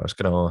question there. I was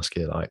going to ask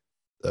you, like,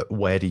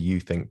 where do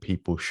you think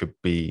people should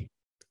be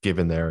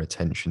giving their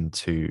attention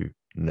to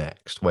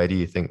next? Where do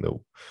you think that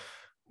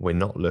we're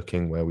not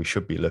looking where we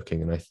should be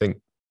looking? And I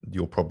think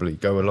you'll probably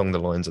go along the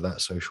lines of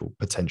that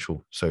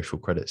potential social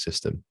credit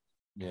system.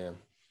 Yeah.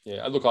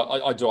 Look,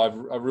 I do. I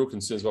have real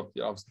concerns.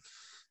 I've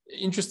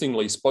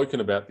interestingly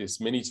spoken about this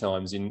many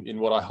times in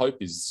what I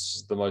hope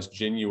is the most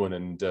genuine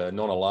and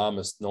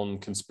non-alarmist,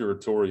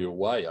 non-conspiratorial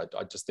way.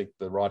 I just think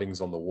the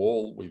writing's on the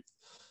wall with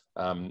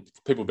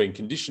people being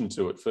conditioned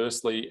to it,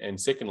 firstly, and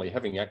secondly,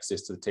 having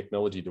access to the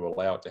technology to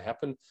allow it to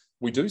happen.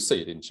 We do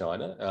see it in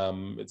China.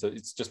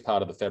 It's just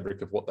part of the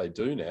fabric of what they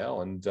do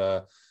now. And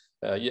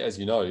yeah, as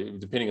you know,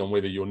 depending on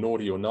whether you're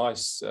naughty or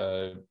nice,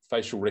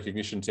 facial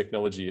recognition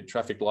technology at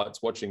traffic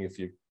lights, watching if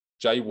you're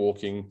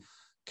jaywalking,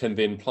 can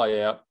then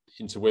play out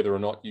into whether or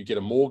not you get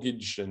a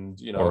mortgage, and,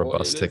 you know, or a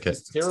bus ticket.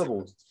 It's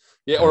terrible.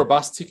 Yeah, or a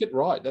bus ticket.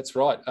 Right. That's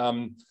right.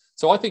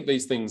 So I think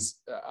these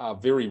things are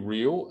very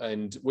real,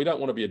 and we don't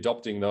want to be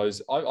adopting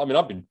those. I mean,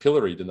 I've been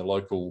pilloried in the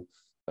local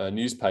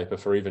newspaper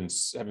for even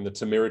having the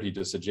temerity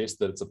to suggest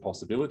that it's a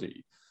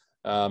possibility.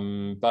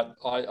 But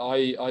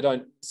I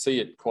don't see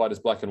it quite as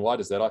black and white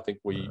as that. I think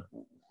we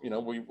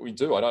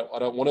do. I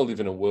don't want to live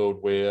in a world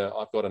where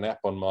I've got an app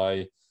on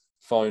my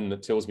phone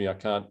that tells me I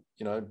can't,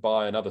 you know,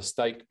 buy another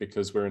steak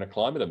because we're in a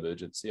climate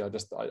emergency. I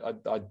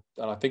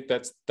think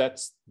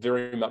that's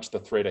very much the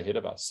threat ahead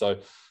of us. So,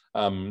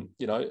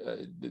 you know,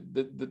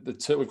 the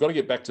term, we've got to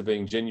get back to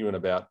being genuine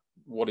about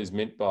what is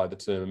meant by the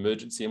term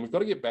emergency, and we've got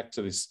to get back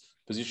to this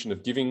position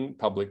of giving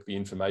public the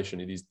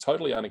information. It is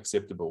totally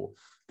unacceptable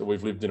that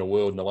we've lived in a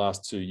world in the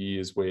last 2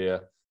 years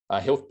where our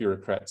health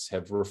bureaucrats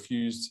have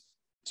refused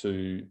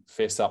to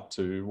fess up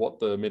to what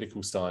the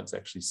medical science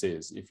actually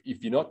says.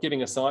 If you're not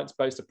getting a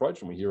science-based approach,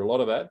 and we hear a lot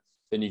of that,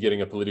 then you're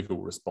getting a political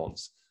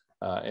response.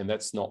 And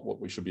that's not what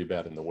we should be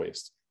about in the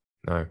West.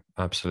 No,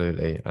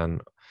 absolutely.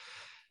 And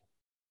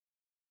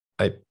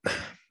I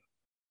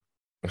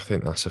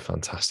think that's a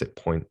fantastic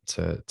point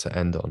to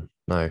end on.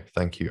 No,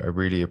 thank you. I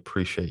really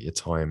appreciate your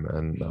time.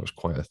 And that was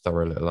quite a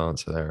thorough little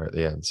answer there at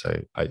the end.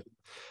 So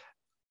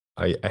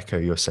I echo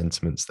your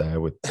sentiments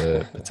there with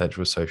the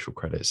potential social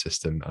credit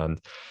system. And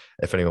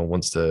if anyone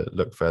wants to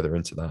look further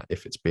into that,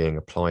 if it's being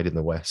applied in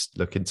the West,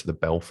 look into the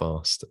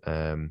Belfast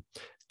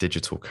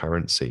digital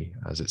currency,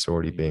 as it's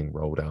already being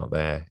rolled out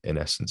there. In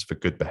essence, for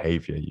good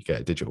behavior, you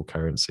get a digital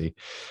currency.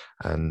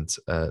 And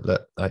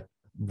look, I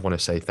want to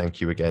say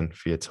thank you again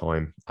for your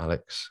time,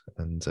 Alex.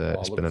 And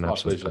it's been an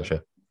absolute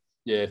pleasure.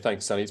 Yeah,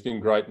 thanks, Sonny. It's been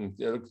great, and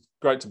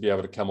great to be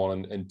able to come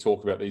on and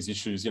talk about these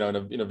issues, you know,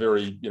 in a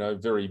very, you know,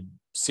 very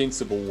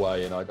sensible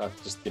way. And I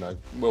just, you know,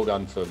 well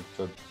done for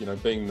you know,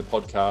 being the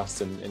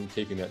podcast and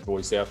keeping that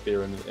voice out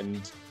there,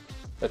 and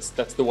that's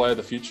the way of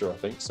the future, I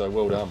think. So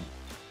well done.